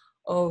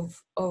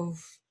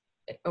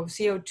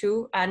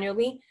CO2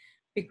 annually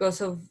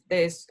because of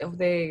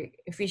the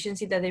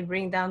efficiency that they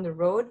bring down the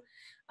road.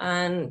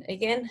 And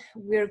again,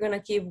 we're gonna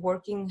keep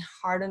working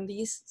hard on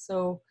this.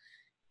 So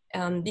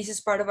this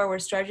is part of our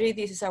strategy.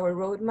 This is our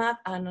roadmap,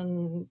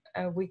 and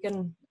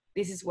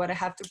this is what I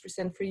have to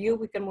present for you.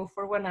 We can move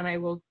forward, and I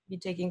will be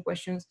taking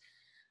questions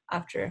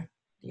after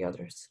the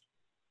others.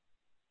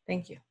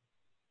 Thank you.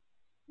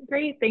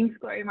 Great, thanks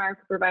Gloriamar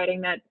for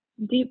providing that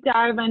deep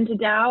dive into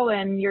Dow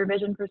and your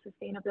vision for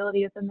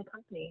sustainability within the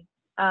company.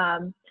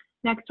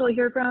 Next, we'll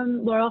hear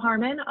from Laurel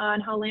Harmon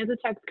on how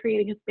LanzaTech's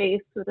creating a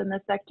space within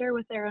the sector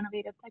with their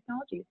innovative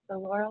technologies. So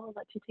Laurel, I'll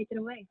let you take it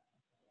away.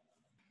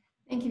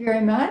 Thank you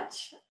very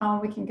much.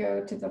 We can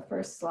go to the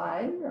first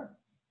slide, or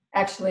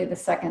actually the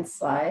second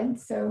slide.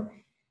 So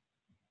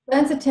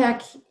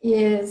LanzaTech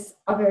is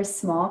a very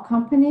small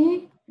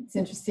company. It's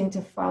interesting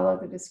to follow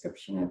the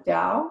description of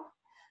Dow.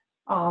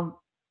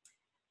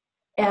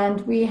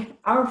 And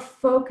our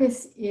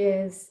focus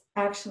is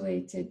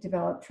actually to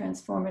develop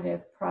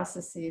transformative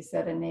processes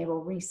that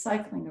enable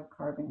recycling of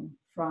carbon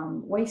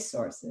from waste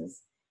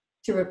sources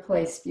to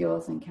replace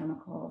fuels and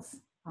chemicals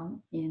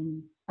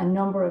in a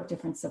number of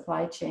different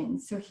supply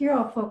chains. So here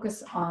I'll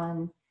focus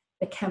on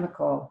the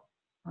chemical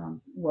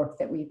work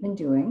that we've been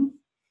doing.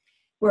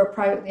 We're a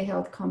privately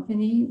held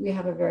company. We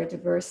have a very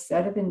diverse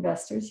set of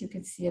investors, you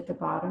can see at the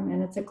bottom,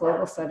 and it's a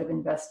global set of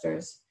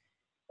investors.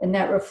 And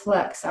that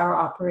reflects our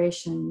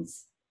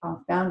operations,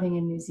 founding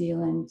in New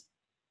Zealand,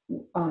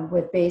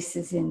 with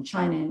bases in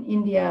China and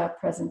India,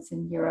 presence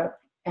in Europe,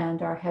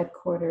 and our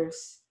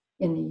headquarters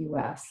in the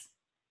US.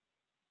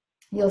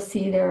 You'll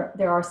see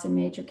there are some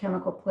major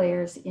chemical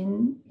players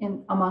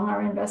among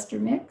our investor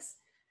mix,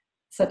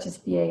 such as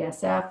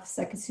BASF,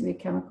 Sekisui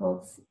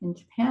Chemicals in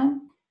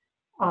Japan.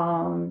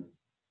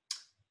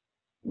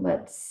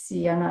 Let's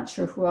see, I'm not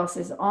sure who else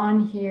is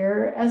on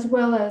here, as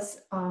well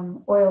as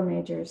oil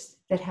majors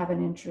that have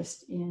an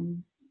interest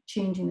in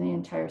changing the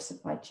entire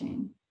supply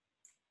chain.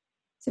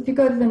 So if you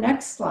go to the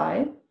next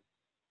slide,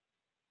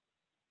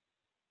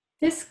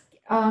 this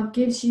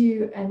gives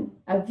you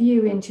a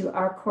view into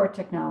our core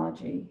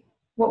technology.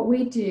 What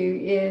we do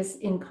is,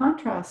 in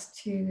contrast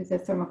to the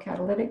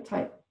thermocatalytic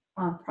type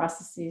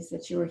processes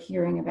that you were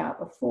hearing about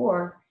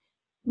before,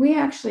 we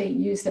actually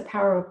use the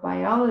power of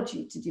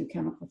biology to do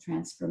chemical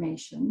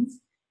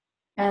transformations.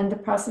 And the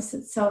process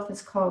itself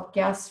is called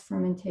gas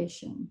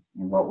fermentation.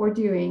 And what we're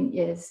doing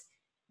is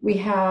we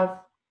have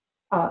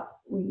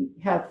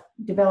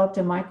developed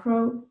a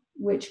microbe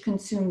which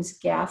consumes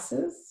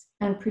gases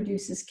and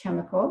produces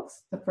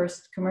chemicals. The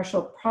first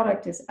commercial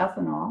product is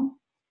ethanol,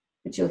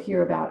 but you'll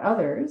hear about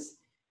others.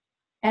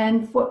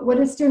 And what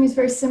it's doing is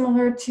very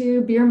similar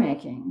to beer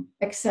making,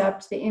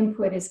 except the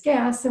input is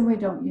gas and we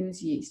don't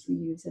use yeast, we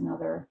use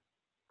another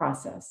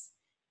process.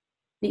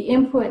 The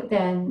input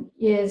then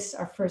is,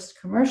 our first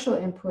commercial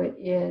input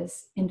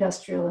is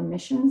industrial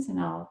emissions, and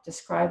I'll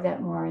describe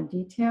that more in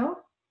detail.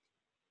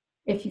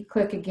 If you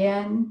click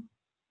again,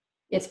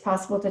 it's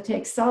possible to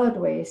take solid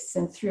wastes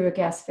and through a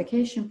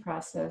gasification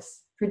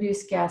process,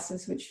 produce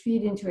gases which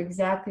feed into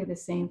exactly the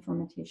same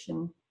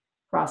fermentation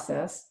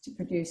process to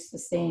produce the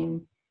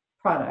same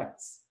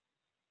products.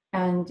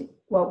 And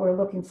what we're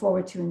looking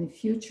forward to in the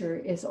future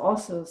is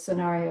also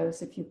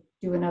scenarios, if you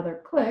do another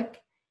click,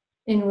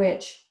 in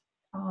which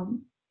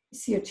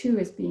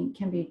CO2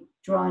 can be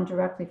drawn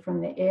directly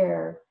from the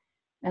air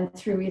and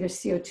through either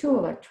CO2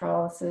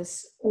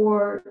 electrolysis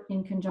or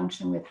in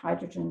conjunction with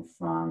hydrogen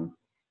from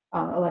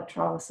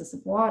electrolysis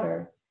of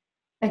water,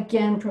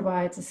 again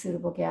provides a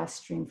suitable gas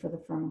stream for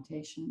the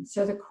fermentation.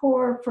 So the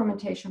core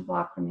fermentation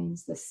block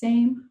remains the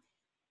same.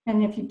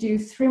 And if you do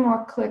 3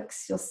 more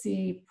clicks, you'll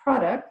see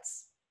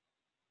products.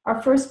 Our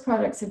first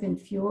products have been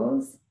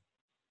fuels.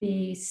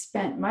 The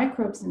spent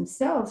microbes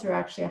themselves are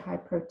actually a high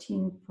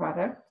protein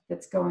product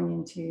that's going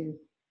into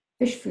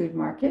fish food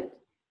market.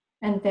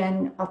 And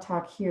then I'll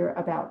talk here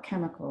about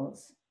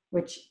chemicals,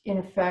 which in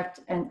effect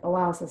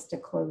allows us to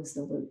close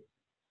the loop.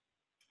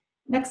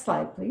 Next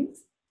slide,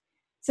 please.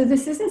 So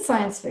this isn't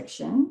science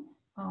fiction.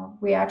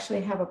 We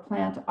actually have a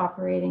plant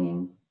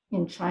operating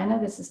in China.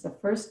 This is the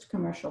first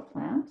commercial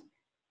plant.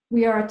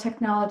 We are a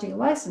technology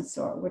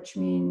licensor, which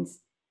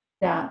means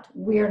that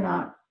we are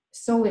not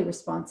solely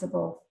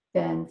responsible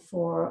than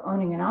for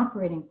owning and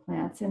operating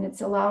plants, and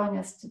it's allowing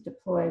us to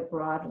deploy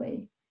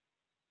broadly.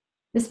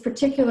 This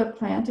particular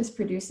plant is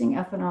producing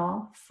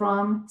ethanol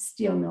from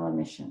steel mill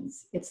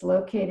emissions. It's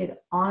located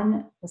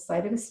on the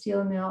site of a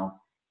steel mill.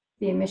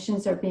 The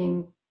emissions are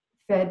being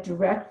fed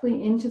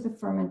directly into the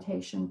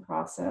fermentation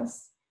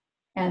process,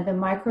 and the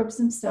microbes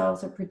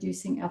themselves are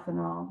producing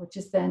ethanol, which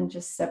is then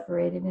just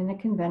separated in a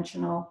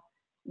conventional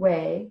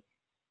way.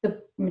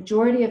 The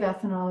majority of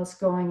ethanol is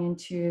going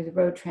into the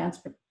road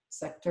transport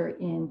sector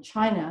in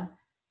China.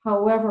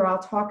 However, I'll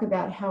talk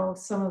about how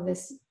some of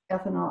this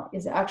ethanol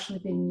is actually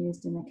being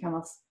used in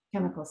the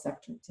chemical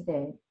sector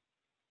today.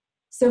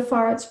 So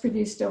far, it's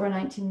produced over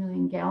 19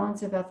 million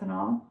gallons of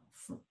ethanol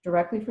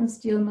directly from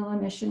steel mill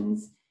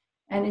emissions,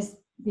 and is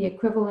the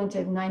equivalent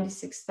of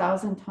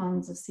 96,000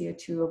 tons of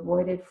CO2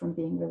 avoided from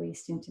being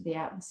released into the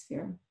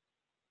atmosphere.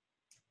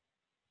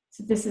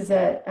 So this is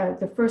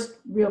the first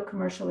real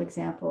commercial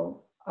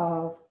example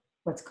of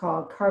what's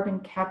called carbon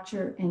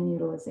capture and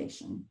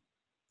utilization.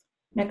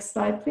 Next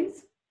slide,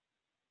 please.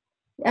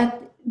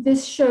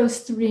 This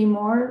shows 3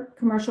 more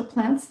commercial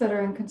plants that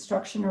are in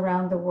construction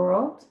around the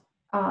world.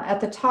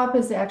 At the top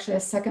is actually a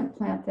second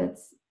plant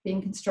that's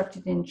being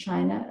constructed in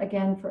China,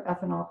 again for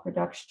ethanol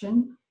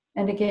production,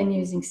 and again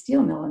using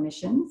steel mill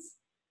emissions.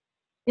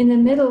 In the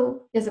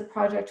middle is a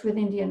project with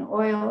Indian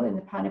Oil in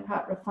the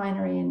Panipat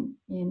refinery in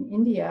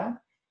India,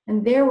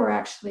 and there we're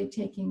actually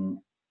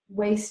taking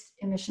waste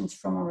emissions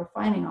from a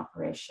refining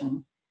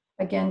operation,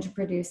 again to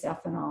produce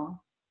ethanol.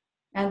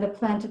 And the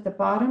plant at the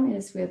bottom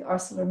is with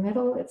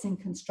ArcelorMittal. It's in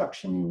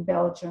construction in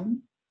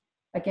Belgium,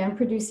 again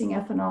producing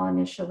ethanol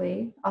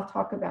initially. I'll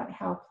talk about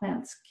how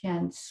plants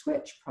can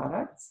switch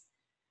products.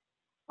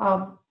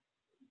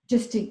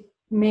 Just to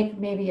make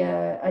maybe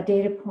a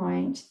data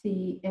point,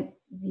 the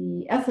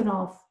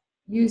ethanol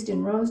used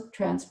in road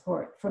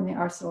transport from the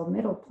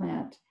ArcelorMittal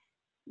plant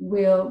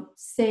will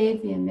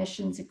save the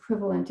emissions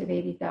equivalent of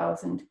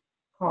 80,000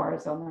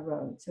 cars on the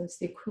road. So it's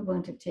the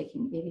equivalent of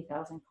taking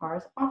 80,000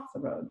 cars off the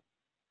road.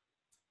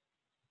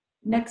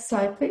 Next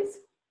slide, please.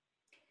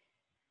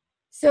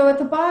 So at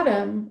the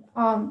bottom,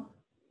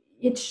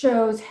 it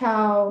shows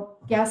how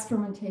gas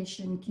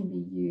fermentation can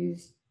be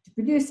used to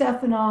produce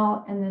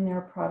ethanol, and then there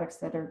are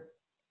products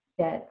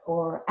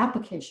or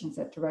applications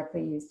that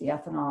directly use the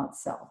ethanol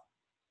itself.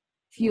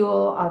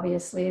 Fuel,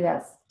 obviously,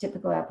 that's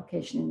typical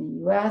application in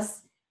the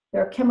US.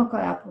 There are chemical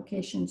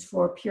applications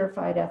for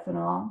purified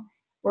ethanol.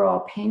 We're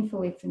all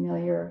painfully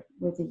familiar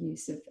with the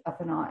use of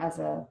ethanol as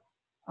a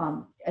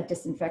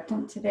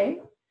disinfectant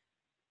today.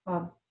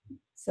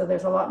 So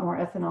there's a lot more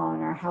ethanol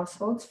in our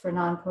households for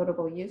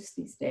non-potable use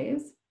these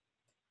days.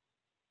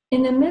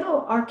 In the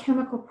middle are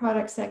chemical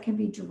products that can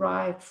be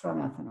derived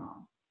from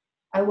ethanol.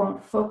 I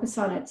won't focus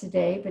on it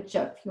today, but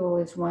jet fuel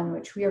is one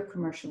which we are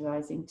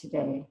commercializing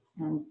today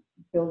and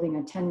building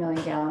a 10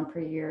 million gallon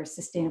per year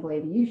sustainable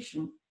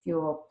aviation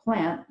fuel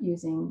plant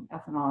using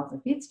ethanol as a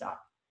feedstock.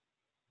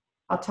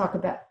 I'll talk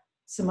about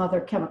some other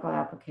chemical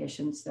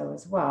applications though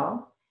as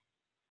well.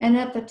 And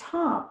at the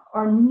top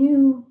are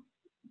new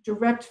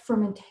direct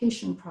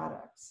fermentation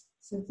products.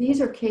 So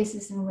these are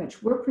cases in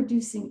which we're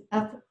producing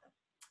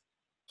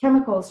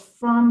chemicals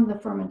from the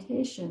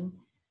fermentation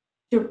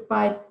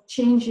by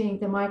changing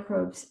the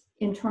microbes'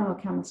 internal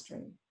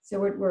chemistry. So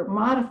we're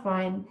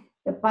modifying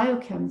the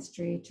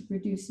biochemistry to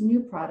produce new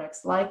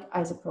products like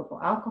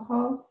isopropyl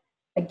alcohol.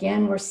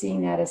 Again, we're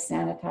seeing that as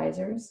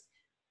sanitizers.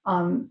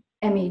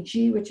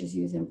 MEG, which is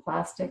used in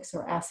plastics,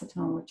 or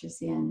acetone, which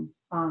is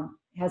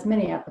has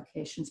many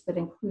applications, but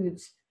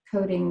includes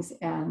coatings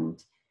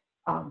and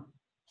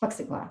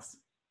plexiglass.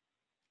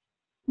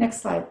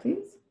 Next slide,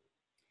 please.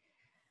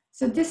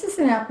 So this is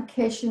an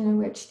application in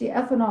which the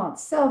ethanol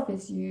itself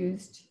is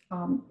used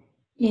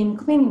in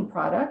cleaning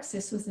products.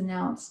 This was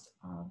announced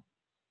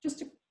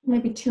just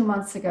maybe 2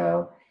 months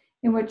ago,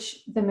 in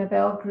which the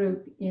Mabel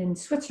Group in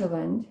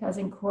Switzerland has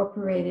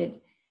incorporated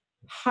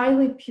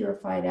highly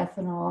purified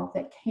ethanol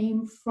that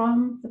came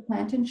from the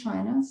plant in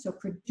China, so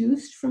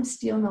produced from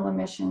steel mill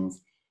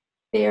emissions.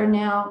 They are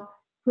now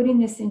putting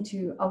this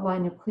into a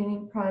line of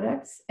cleaning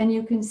products. And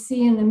you can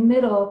see in the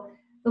middle,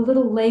 the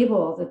little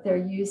label that they're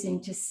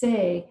using to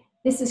say,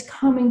 this is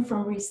coming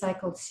from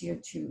recycled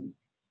CO2,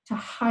 to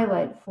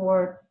highlight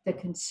for the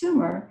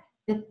consumer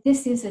that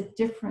this is a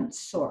different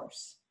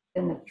source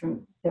than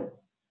the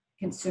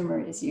consumer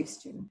is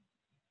used to.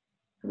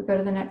 Could we go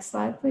to the next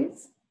slide,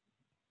 please?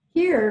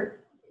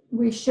 Here,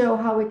 we show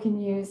how we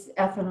can use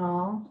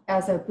ethanol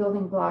as a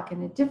building block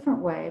in a different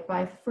way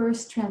by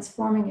first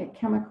transforming it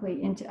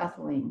chemically into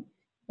ethylene.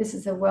 This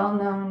is a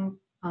well-known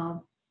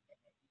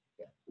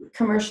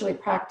commercially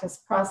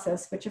practiced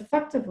process, which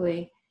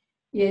effectively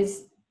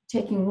is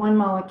taking one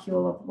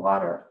molecule of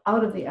water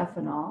out of the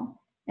ethanol,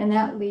 and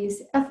that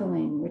leaves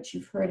ethylene, which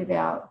you've heard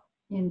about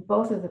in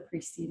both of the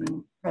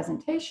preceding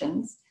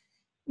presentations,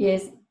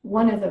 is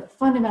one of the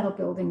fundamental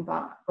building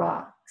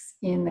blocks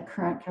in the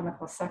current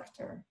chemical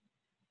sector.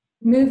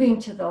 Moving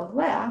to the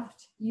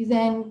left, you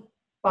then,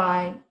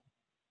 by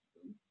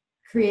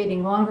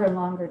creating longer and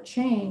longer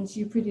chains,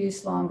 you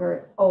produce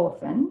longer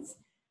olefins.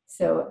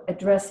 So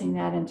addressing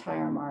that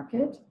entire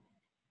market.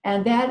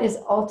 And that is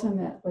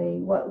ultimately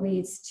what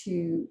leads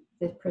to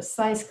the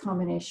precise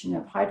combination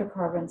of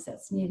hydrocarbons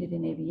that's needed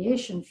in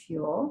aviation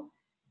fuel,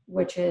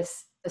 which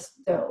is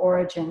the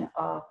origin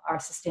of our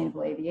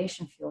sustainable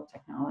aviation fuel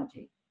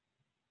technology.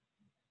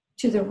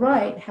 To the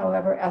right,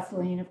 however,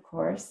 ethylene, of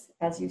course,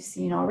 as you've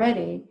seen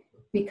already,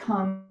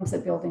 becomes a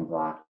building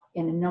block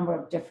in a number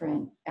of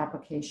different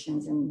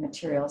applications and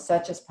materials,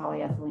 such as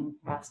polyethylene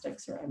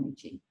plastics or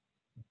MEG.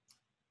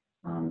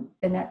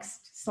 The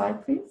next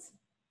slide, please.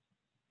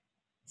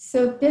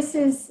 So this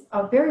is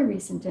a very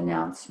recent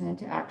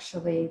announcement,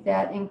 actually,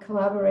 that in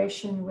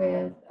collaboration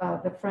with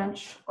the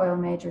French oil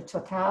major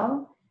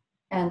Total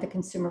and the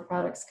consumer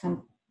products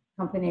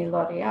company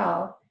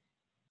L'Oreal,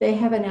 they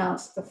have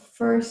announced the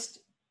first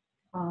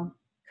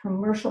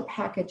commercial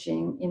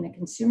packaging in the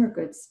consumer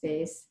goods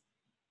space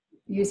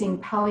using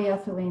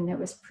polyethylene that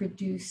was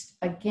produced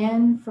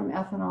again from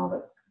ethanol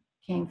that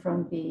came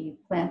from the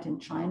plant in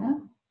China.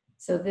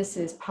 So this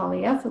is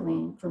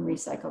polyethylene from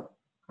recycled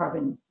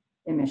carbon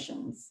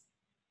emissions.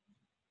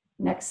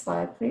 Next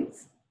slide,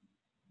 please.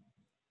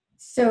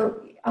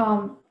 So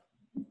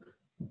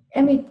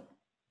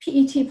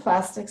PET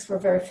plastics we're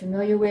very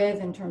familiar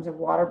with in terms of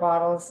water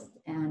bottles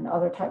and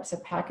other types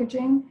of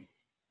packaging.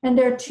 And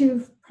there are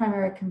two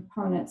primary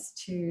components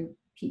to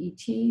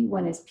PET.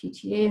 One is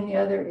PTA and the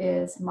other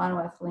is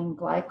monoethylene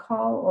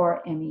glycol,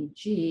 or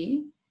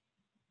MEG.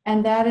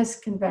 And that is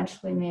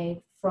conventionally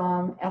made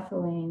from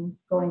ethylene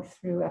going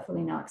through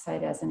ethylene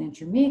oxide as an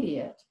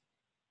intermediate.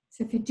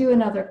 So if you do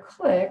another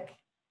click,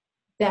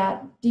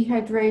 that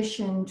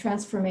dehydration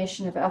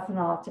transformation of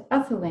ethanol to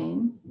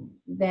ethylene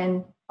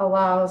then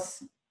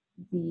allows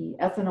the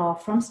ethanol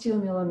from steel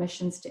mill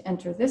emissions to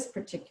enter this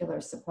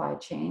particular supply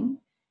chain.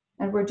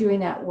 And we're doing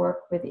that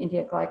work with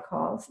India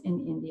Glycols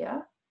in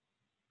India.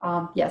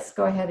 Yes,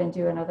 go ahead and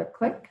do another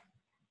click.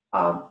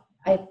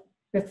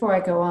 Before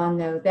I go on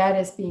though, that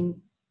is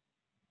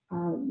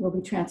will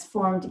be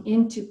transformed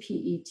into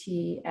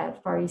PET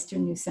at Far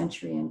Eastern New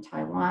Century in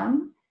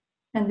Taiwan.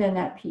 And then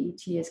that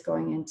PET is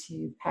going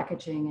into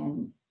packaging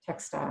and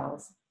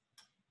textiles.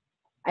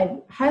 I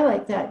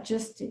highlight that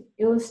just to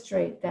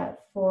illustrate that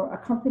for a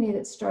company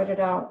that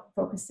started out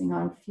focusing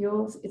on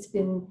fuels, it's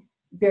been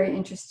very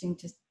interesting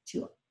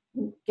to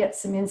get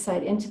some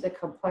insight into the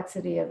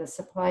complexity of the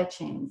supply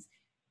chains,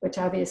 which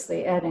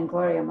obviously Ed and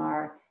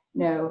Gloriamar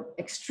know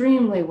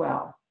extremely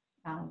well.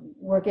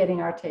 We're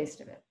getting our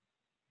taste of it.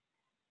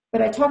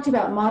 But I talked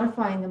about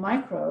modifying the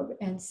microbe,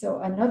 and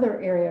so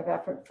another area of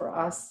effort for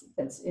us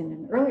that's in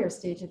an earlier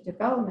stage of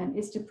development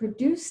is to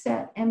produce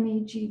that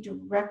MEG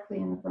directly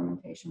in the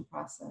fermentation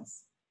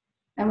process.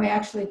 And we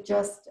actually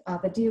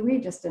the DOE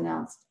just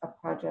announced a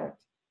project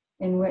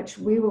in which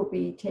we will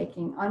be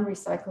taking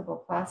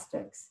unrecyclable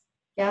plastics,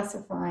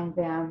 gasifying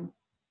them,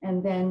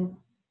 and then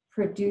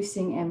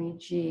producing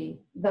MEG,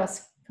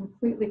 thus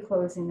completely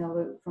closing the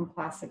loop from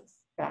plastics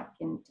back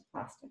into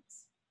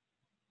plastics.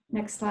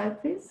 Next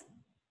slide, please.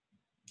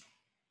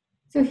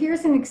 So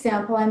here's an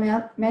example. I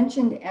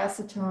mentioned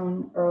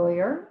acetone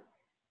earlier.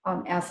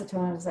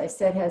 Acetone, as I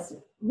said, has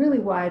really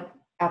wide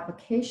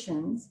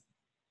applications.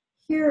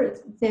 Here,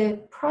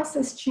 the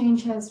process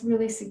change has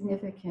really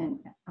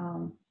significant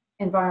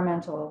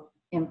environmental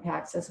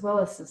impacts, as well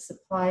as the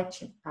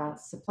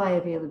supply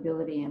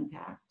availability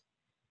impact.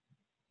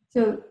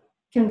 So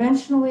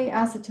conventionally,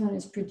 acetone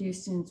is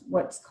produced in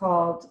what's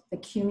called the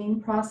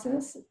cumene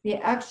process. The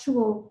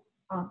actual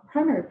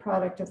primary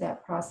product of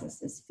that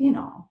process is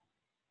phenol.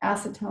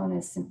 Acetone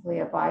is simply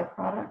a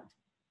byproduct.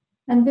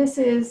 And this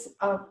is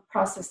a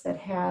process that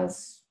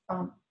has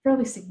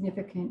fairly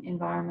significant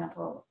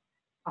environmental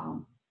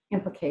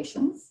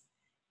implications.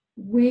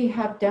 We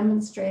have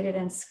demonstrated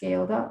and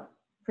scaled up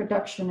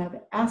production of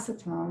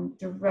acetone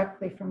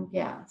directly from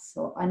gas.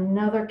 So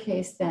another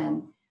case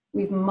then,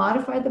 we've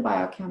modified the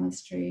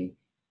biochemistry,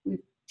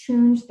 we've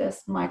tuned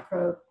this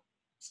microbe.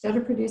 Instead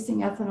of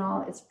producing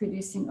ethanol, it's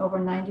producing over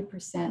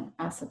 90%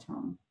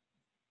 acetone.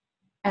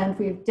 And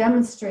we've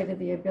demonstrated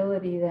the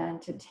ability then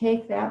to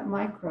take that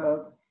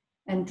microbe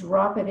and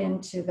drop it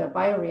into the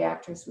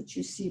bioreactors, which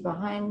you see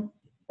behind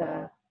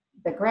the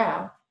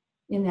graph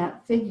in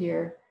that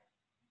figure.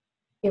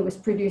 It was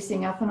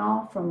producing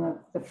ethanol from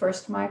the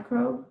first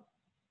microbe.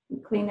 We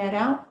clean that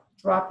out,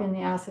 drop in the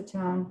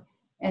acetone,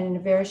 and in a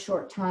very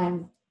short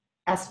time,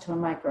 acetone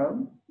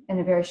microbe. In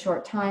a very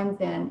short time,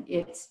 then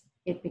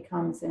it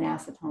becomes an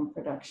acetone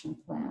production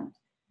plant.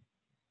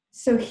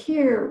 So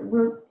here,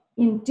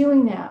 in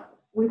doing that,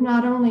 we've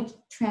not only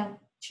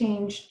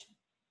changed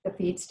the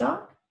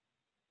feedstock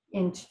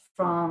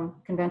from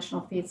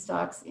conventional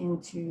feedstocks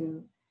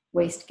into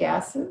waste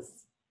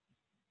gases.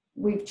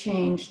 We've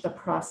changed the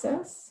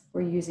process.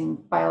 We're using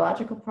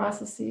biological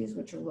processes,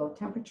 which are low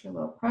temperature,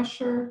 low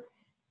pressure.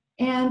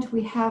 And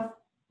we have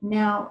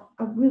now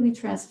a really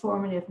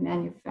transformative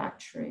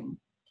manufacturing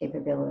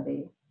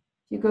capability.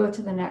 If you go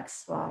to the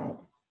next slide.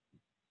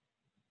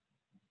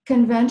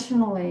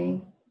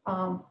 Conventionally,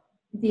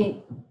 the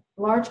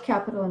large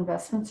capital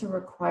investments are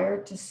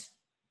required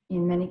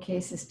in many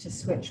cases to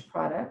switch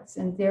products,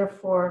 and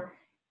therefore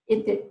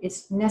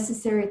it's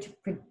necessary to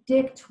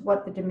predict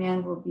what the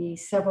demand will be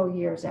several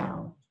years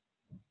out.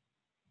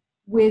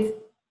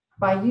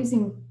 By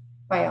using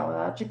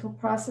biological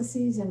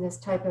processes in this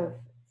type of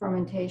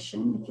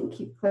fermentation, if you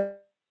keep clicking,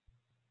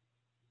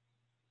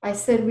 I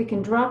said we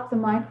can drop the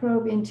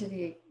microbe into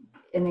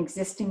an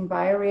existing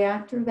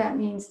bioreactor. That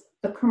means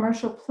the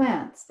commercial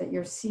plants that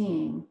you're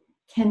seeing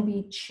can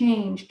be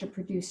changed to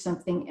produce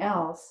something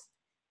else.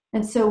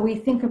 And so we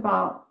think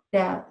about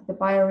that, the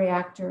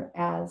bioreactor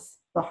as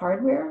the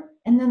hardware,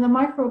 and then the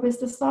microbe is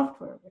the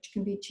software, which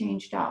can be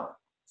changed out.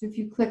 So if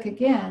you click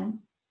again,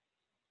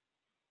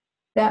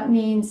 that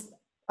means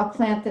a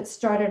plant that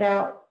started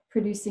out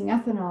producing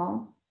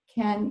ethanol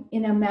can,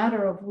 in a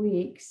matter of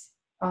weeks,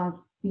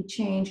 be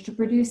changed to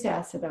produce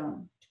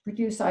acetone, to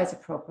produce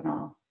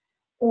isopropanol,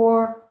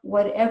 or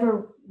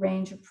whatever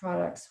range of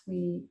products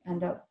we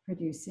end up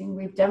producing.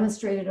 We've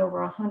demonstrated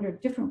over 100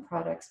 different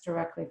products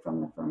directly from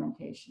the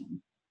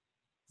fermentation.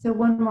 So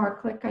one more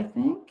click, I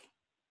think.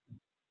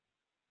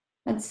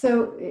 And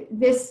so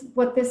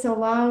what this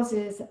allows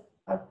is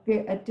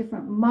a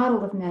different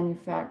model of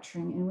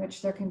manufacturing in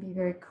which there can be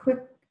very quick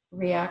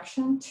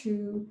reaction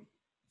to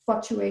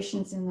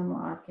fluctuations in the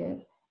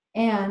market.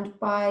 And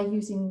by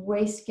using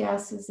waste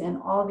gases and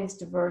all these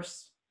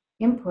diverse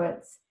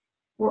inputs,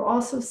 we're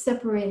also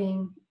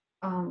separating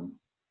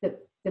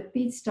the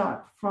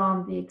feedstock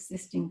from the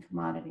existing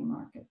commodity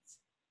markets.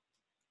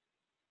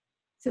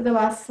 So the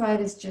last slide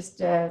is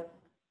just a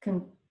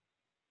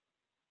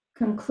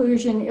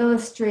conclusion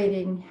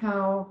illustrating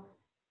how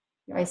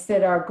I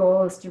said our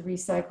goal is to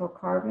recycle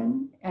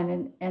carbon,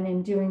 and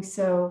in doing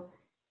so,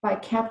 by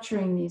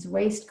capturing these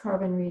waste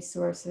carbon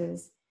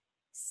resources,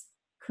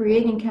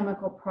 creating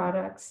chemical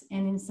products,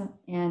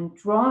 and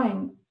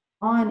drawing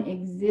on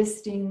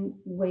existing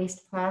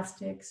waste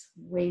plastics,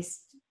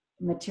 waste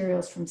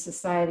materials from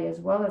society,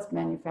 as well as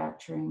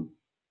manufacturing,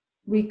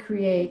 we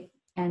create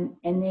and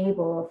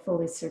enable a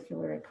fully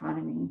circular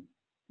economy.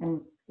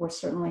 And we're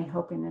certainly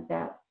hoping that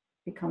that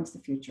becomes the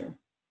future.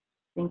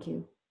 Thank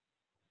you.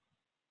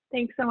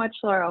 Thanks so much,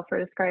 Laurel, for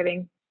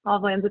describing all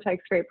of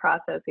LanzaTech's great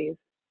processes.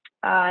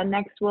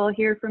 Next, we'll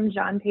hear from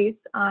John Pace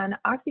on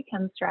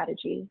OxyChem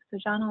strategy. So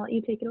John, I'll let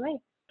you take it away.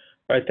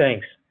 All right,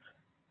 thanks.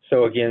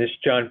 So again, this is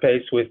John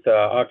Pace with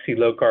Oxy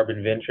Low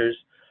Carbon Ventures.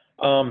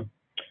 I'll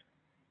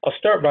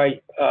start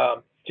by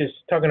just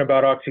talking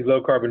about Oxy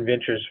Low Carbon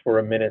Ventures for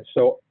a minute.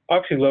 So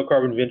Oxy Low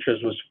Carbon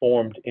Ventures was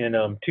formed in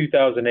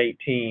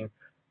 2018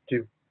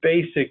 to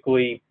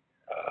basically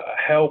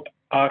help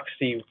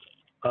Oxy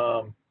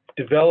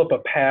develop a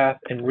path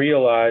and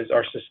realize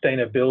our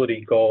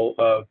sustainability goal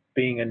of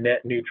being a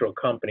net neutral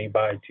company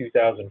by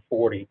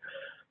 2040.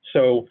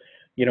 So,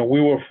 you know, we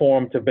were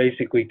formed to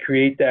basically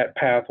create that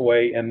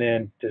pathway and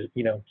then to,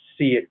 you know,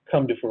 see it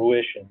come to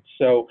fruition.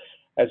 So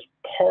as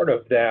part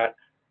of that,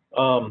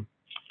 I'll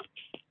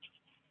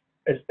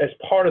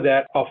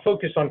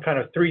focus on kind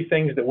of three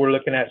things that we're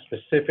looking at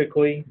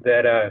specifically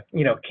that,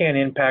 you know, can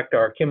impact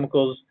our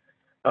chemicals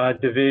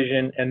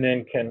division, and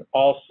then can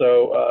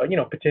also, you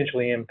know,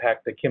 potentially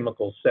impact the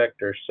chemical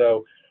sector.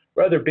 So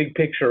rather big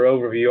picture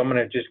overview, I'm going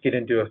to just get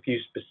into a few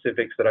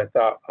specifics that I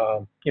thought,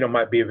 you know,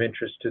 might be of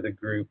interest to the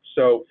group.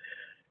 So,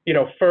 you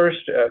know,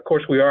 first, of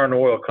course, we are an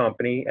oil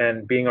company,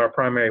 and being our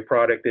primary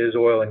product is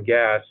oil and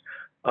gas,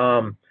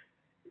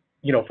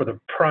 you know,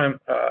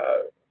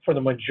 for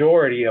the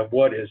majority of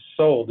what is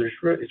sold,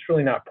 it's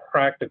really not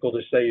practical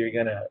to say you're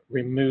going to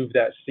remove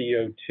that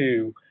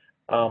CO2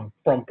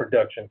 from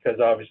production, because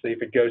obviously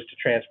if it goes to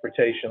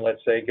transportation,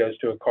 let's say it goes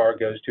to a car,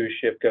 goes to a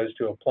ship, goes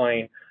to a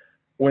plane,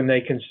 when they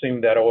consume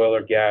that oil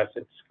or gas,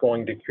 it's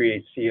going to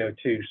create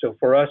CO2. So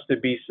for us to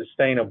be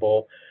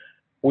sustainable,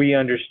 we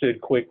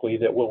understood quickly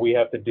that what we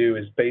have to do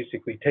is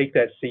basically take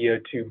that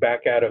CO2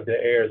 back out of the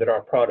air that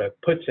our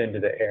product puts into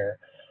the air.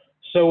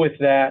 So with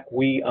that,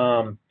 we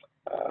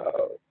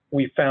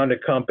found a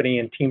company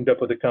and teamed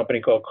up with a company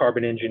called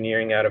Carbon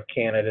Engineering out of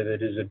Canada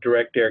that is a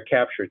direct air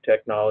capture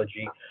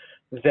technology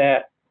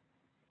that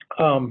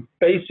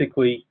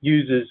basically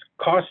uses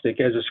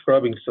caustic as a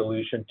scrubbing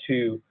solution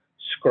to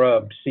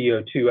scrub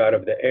CO2 out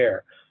of the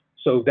air.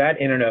 So that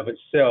in and of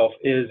itself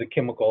is a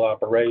chemical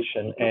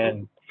operation,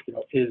 and you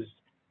know, is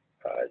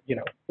you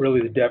know,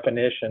 really the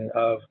definition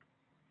of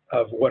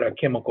what a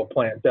chemical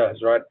plant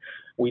does, right?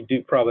 We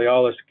do probably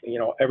all this, you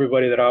know,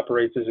 everybody that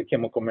operates as a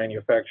chemical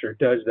manufacturer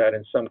does that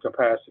in some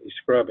capacity,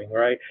 scrubbing,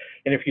 right?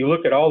 And if you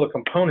look at all the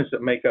components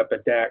that make up a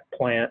DAC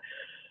plant,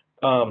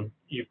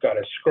 you've got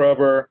a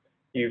scrubber,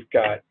 you've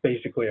got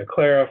basically a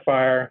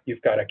clarifier,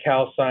 you've got a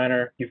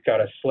calciner, you've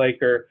got a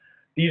slaker.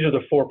 These are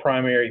the four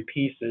primary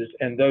pieces,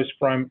 and those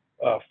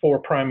four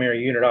primary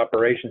unit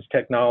operations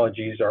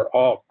technologies are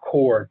all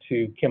core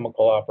to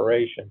chemical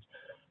operations.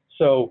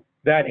 So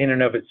that in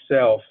and of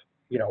itself,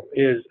 you know,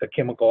 is a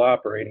chemical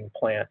operating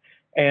plant.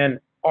 And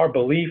our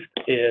belief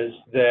is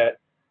that,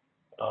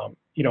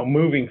 you know,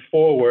 moving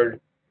forward,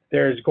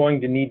 there's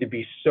going to need to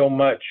be so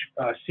much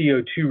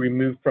CO2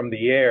 removed from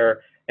the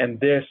air, and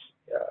this,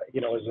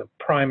 you know, is a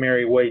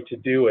primary way to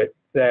do it,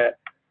 that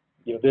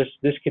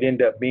this could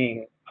end up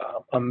being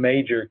a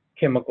major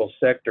chemical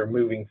sector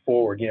moving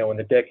forward, in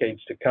the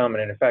decades to come.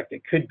 And in fact,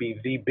 it could be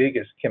the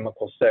biggest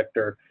chemical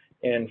sector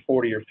in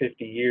 40 or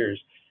 50 years.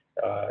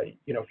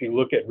 If you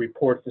look at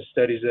reports and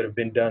studies that have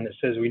been done that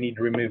says we need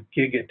to remove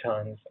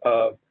gigatons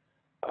of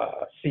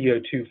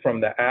CO2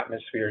 from the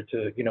atmosphere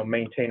to,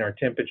 maintain our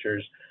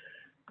temperatures,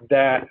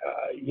 that,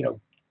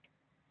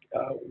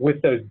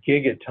 with those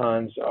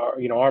gigatons,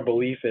 our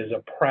belief is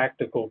a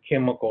practical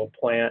chemical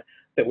plant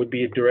that would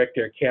be a direct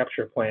air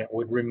capture plant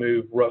would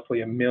remove roughly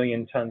 1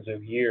 million tons a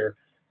year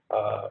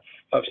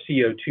of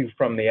CO2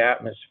 from the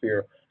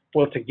atmosphere.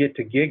 Well, to get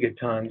to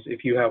gigatons,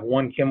 if you have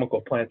one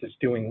chemical plant that's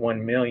doing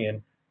 1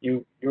 million,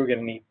 you're going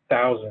to need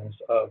thousands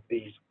of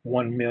these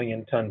 1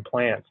 million ton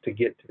plants to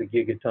get to the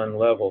gigaton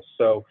level.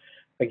 So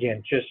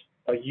again, just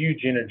a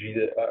huge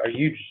a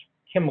huge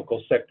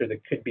chemical sector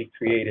that could be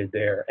created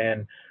there.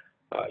 And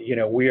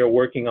we are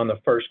working on the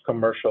first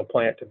commercial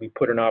plant to be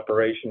put in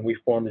operation. We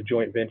formed a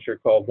joint venture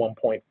called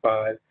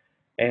 1.5,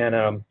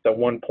 and the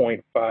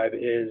 1.5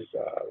 is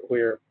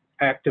we're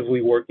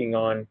actively working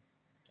on,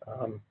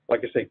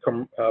 like I say,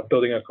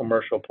 building a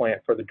commercial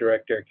plant for the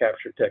direct air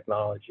capture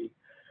technology.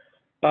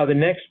 The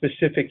next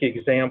specific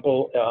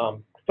example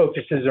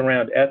focuses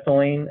around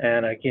ethylene,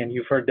 and again,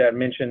 you've heard that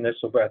mentioned. This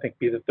will, I think,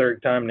 be the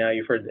third time now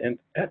you've heard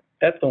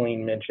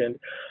ethylene mentioned.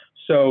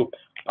 So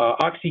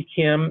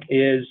OxyChem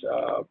is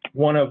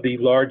one of the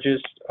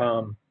largest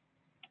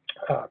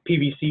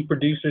PVC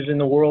producers in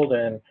the world,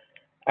 and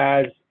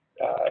as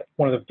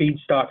one of the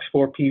feedstocks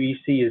for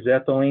PVC is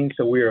ethylene,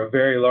 so we are a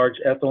very large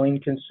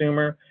ethylene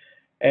consumer.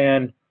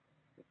 And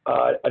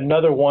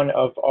another one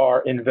of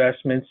our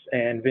investments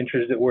and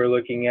ventures that we're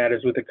looking at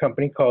is with a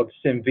company called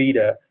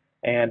Cemvita,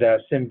 and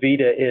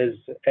Cemvita is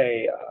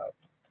a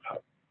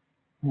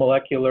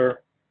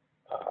molecular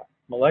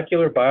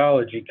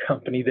biology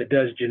company that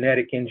does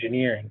genetic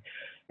engineering.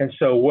 And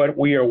so what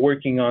we are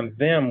working on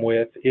them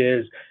with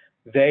is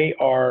they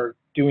are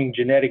doing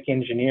genetic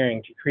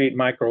engineering to create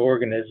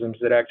microorganisms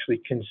that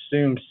actually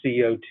consume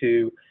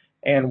CO2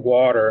 and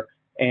water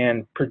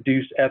and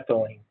produce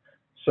ethylene.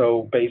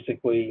 So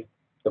basically,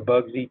 the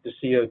bugs eat the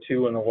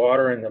CO2 in the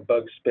water and the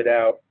bugs spit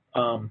out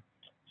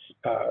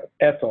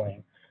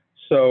ethylene.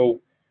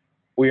 So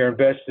we are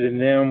invested in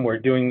them. We're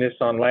doing this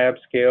on lab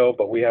scale,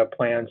 but we have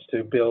plans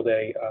to build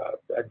a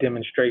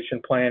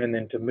demonstration plan and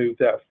then to move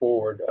that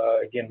forward,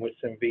 again, with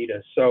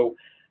Cemvita. So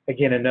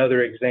again,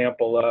 another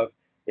example of,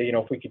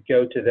 if we could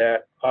go to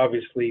that,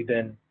 obviously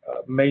then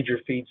major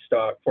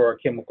feedstock for our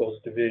chemicals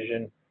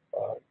division,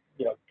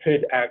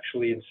 could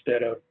actually,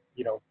 instead of,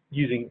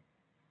 using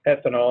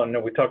ethanol,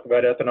 and we talked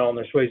about ethanol, and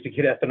there's ways to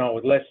get ethanol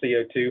with less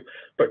CO2,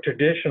 but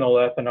traditional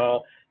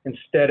ethanol,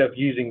 instead of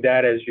using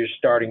that as your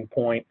starting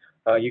point,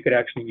 you could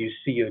actually use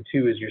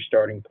CO2 as your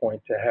starting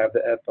point to have the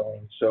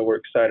ethylene. So we're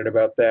excited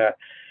about that.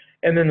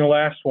 And then the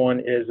last one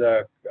is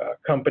a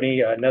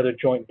company, another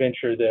joint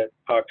venture that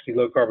Oxy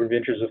Low Carbon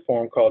Ventures have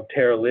formed called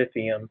Terra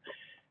Lithium.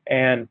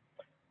 And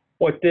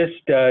what this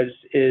does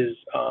is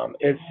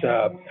it's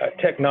a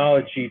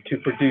technology to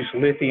produce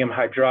lithium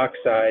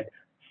hydroxide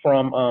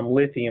from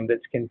lithium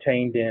that's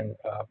contained in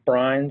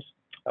brines,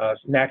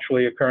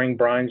 naturally occurring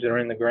brines that are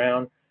in the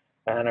ground.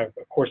 And of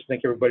course, I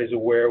think everybody's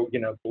aware,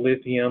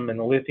 lithium, and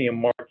the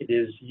lithium market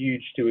is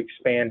huge to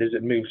expand as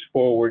it moves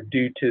forward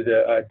due to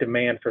the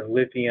demand for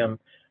lithium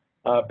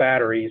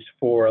batteries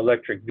for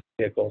electric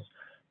vehicles.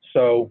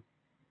 So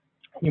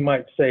you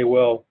might say,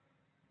 well,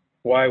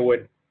 why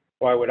would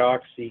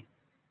Oxy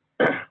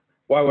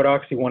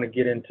want to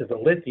get into the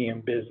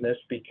lithium business?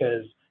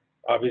 Because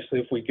obviously,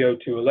 if we go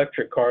to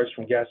electric cars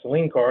from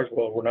gasoline cars,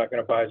 well, we're not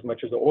going to buy as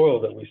much of the oil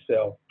that we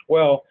sell.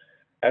 Well,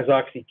 as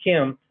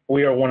OxyChem,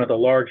 we are one of the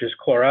largest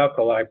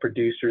chlor-alkali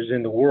producers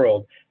in the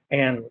world,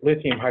 and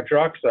lithium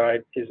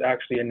hydroxide is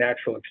actually a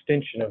natural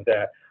extension of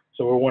that.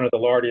 So we're one of the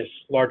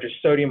largest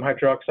sodium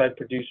hydroxide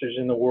producers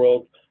in the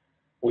world.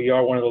 We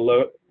are one of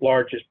the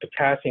largest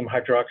potassium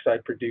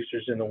hydroxide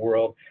producers in the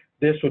world.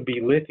 This would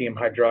be lithium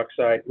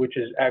hydroxide, which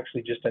is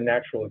actually just a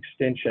natural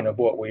extension of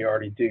what we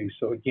already do.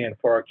 So again,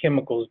 for our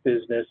chemicals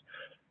business,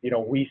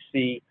 we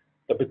see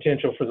the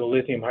potential for the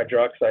lithium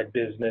hydroxide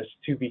business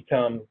to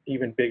become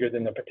even bigger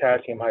than the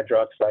potassium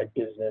hydroxide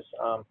business.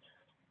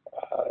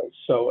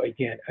 So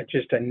again,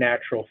 just a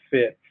natural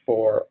fit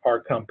for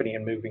our company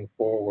and moving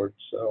forward.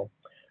 So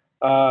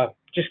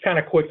just kind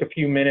of quick, a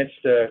few minutes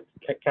to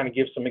kind of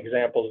give some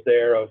examples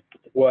there of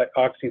what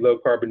Oxy Low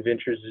Carbon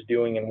Ventures is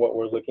doing and what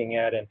we're looking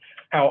at, and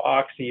how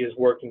Oxy is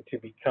working to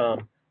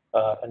become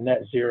a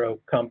net zero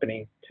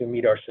company to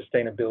meet our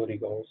sustainability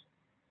goals.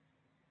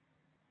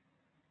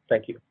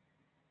 Thank you.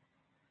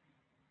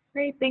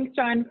 Great, thanks,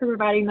 John, for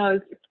providing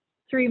those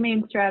three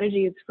main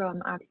strategies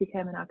from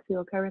OxyChem and Oxy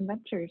Low Carbon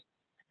Ventures.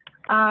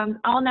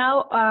 I'll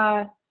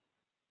now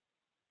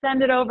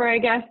send it over, I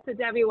guess, to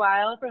Debbie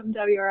Weil from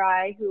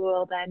WRI, who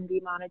will then be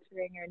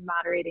monitoring and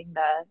moderating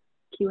the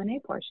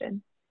Q&A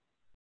portion.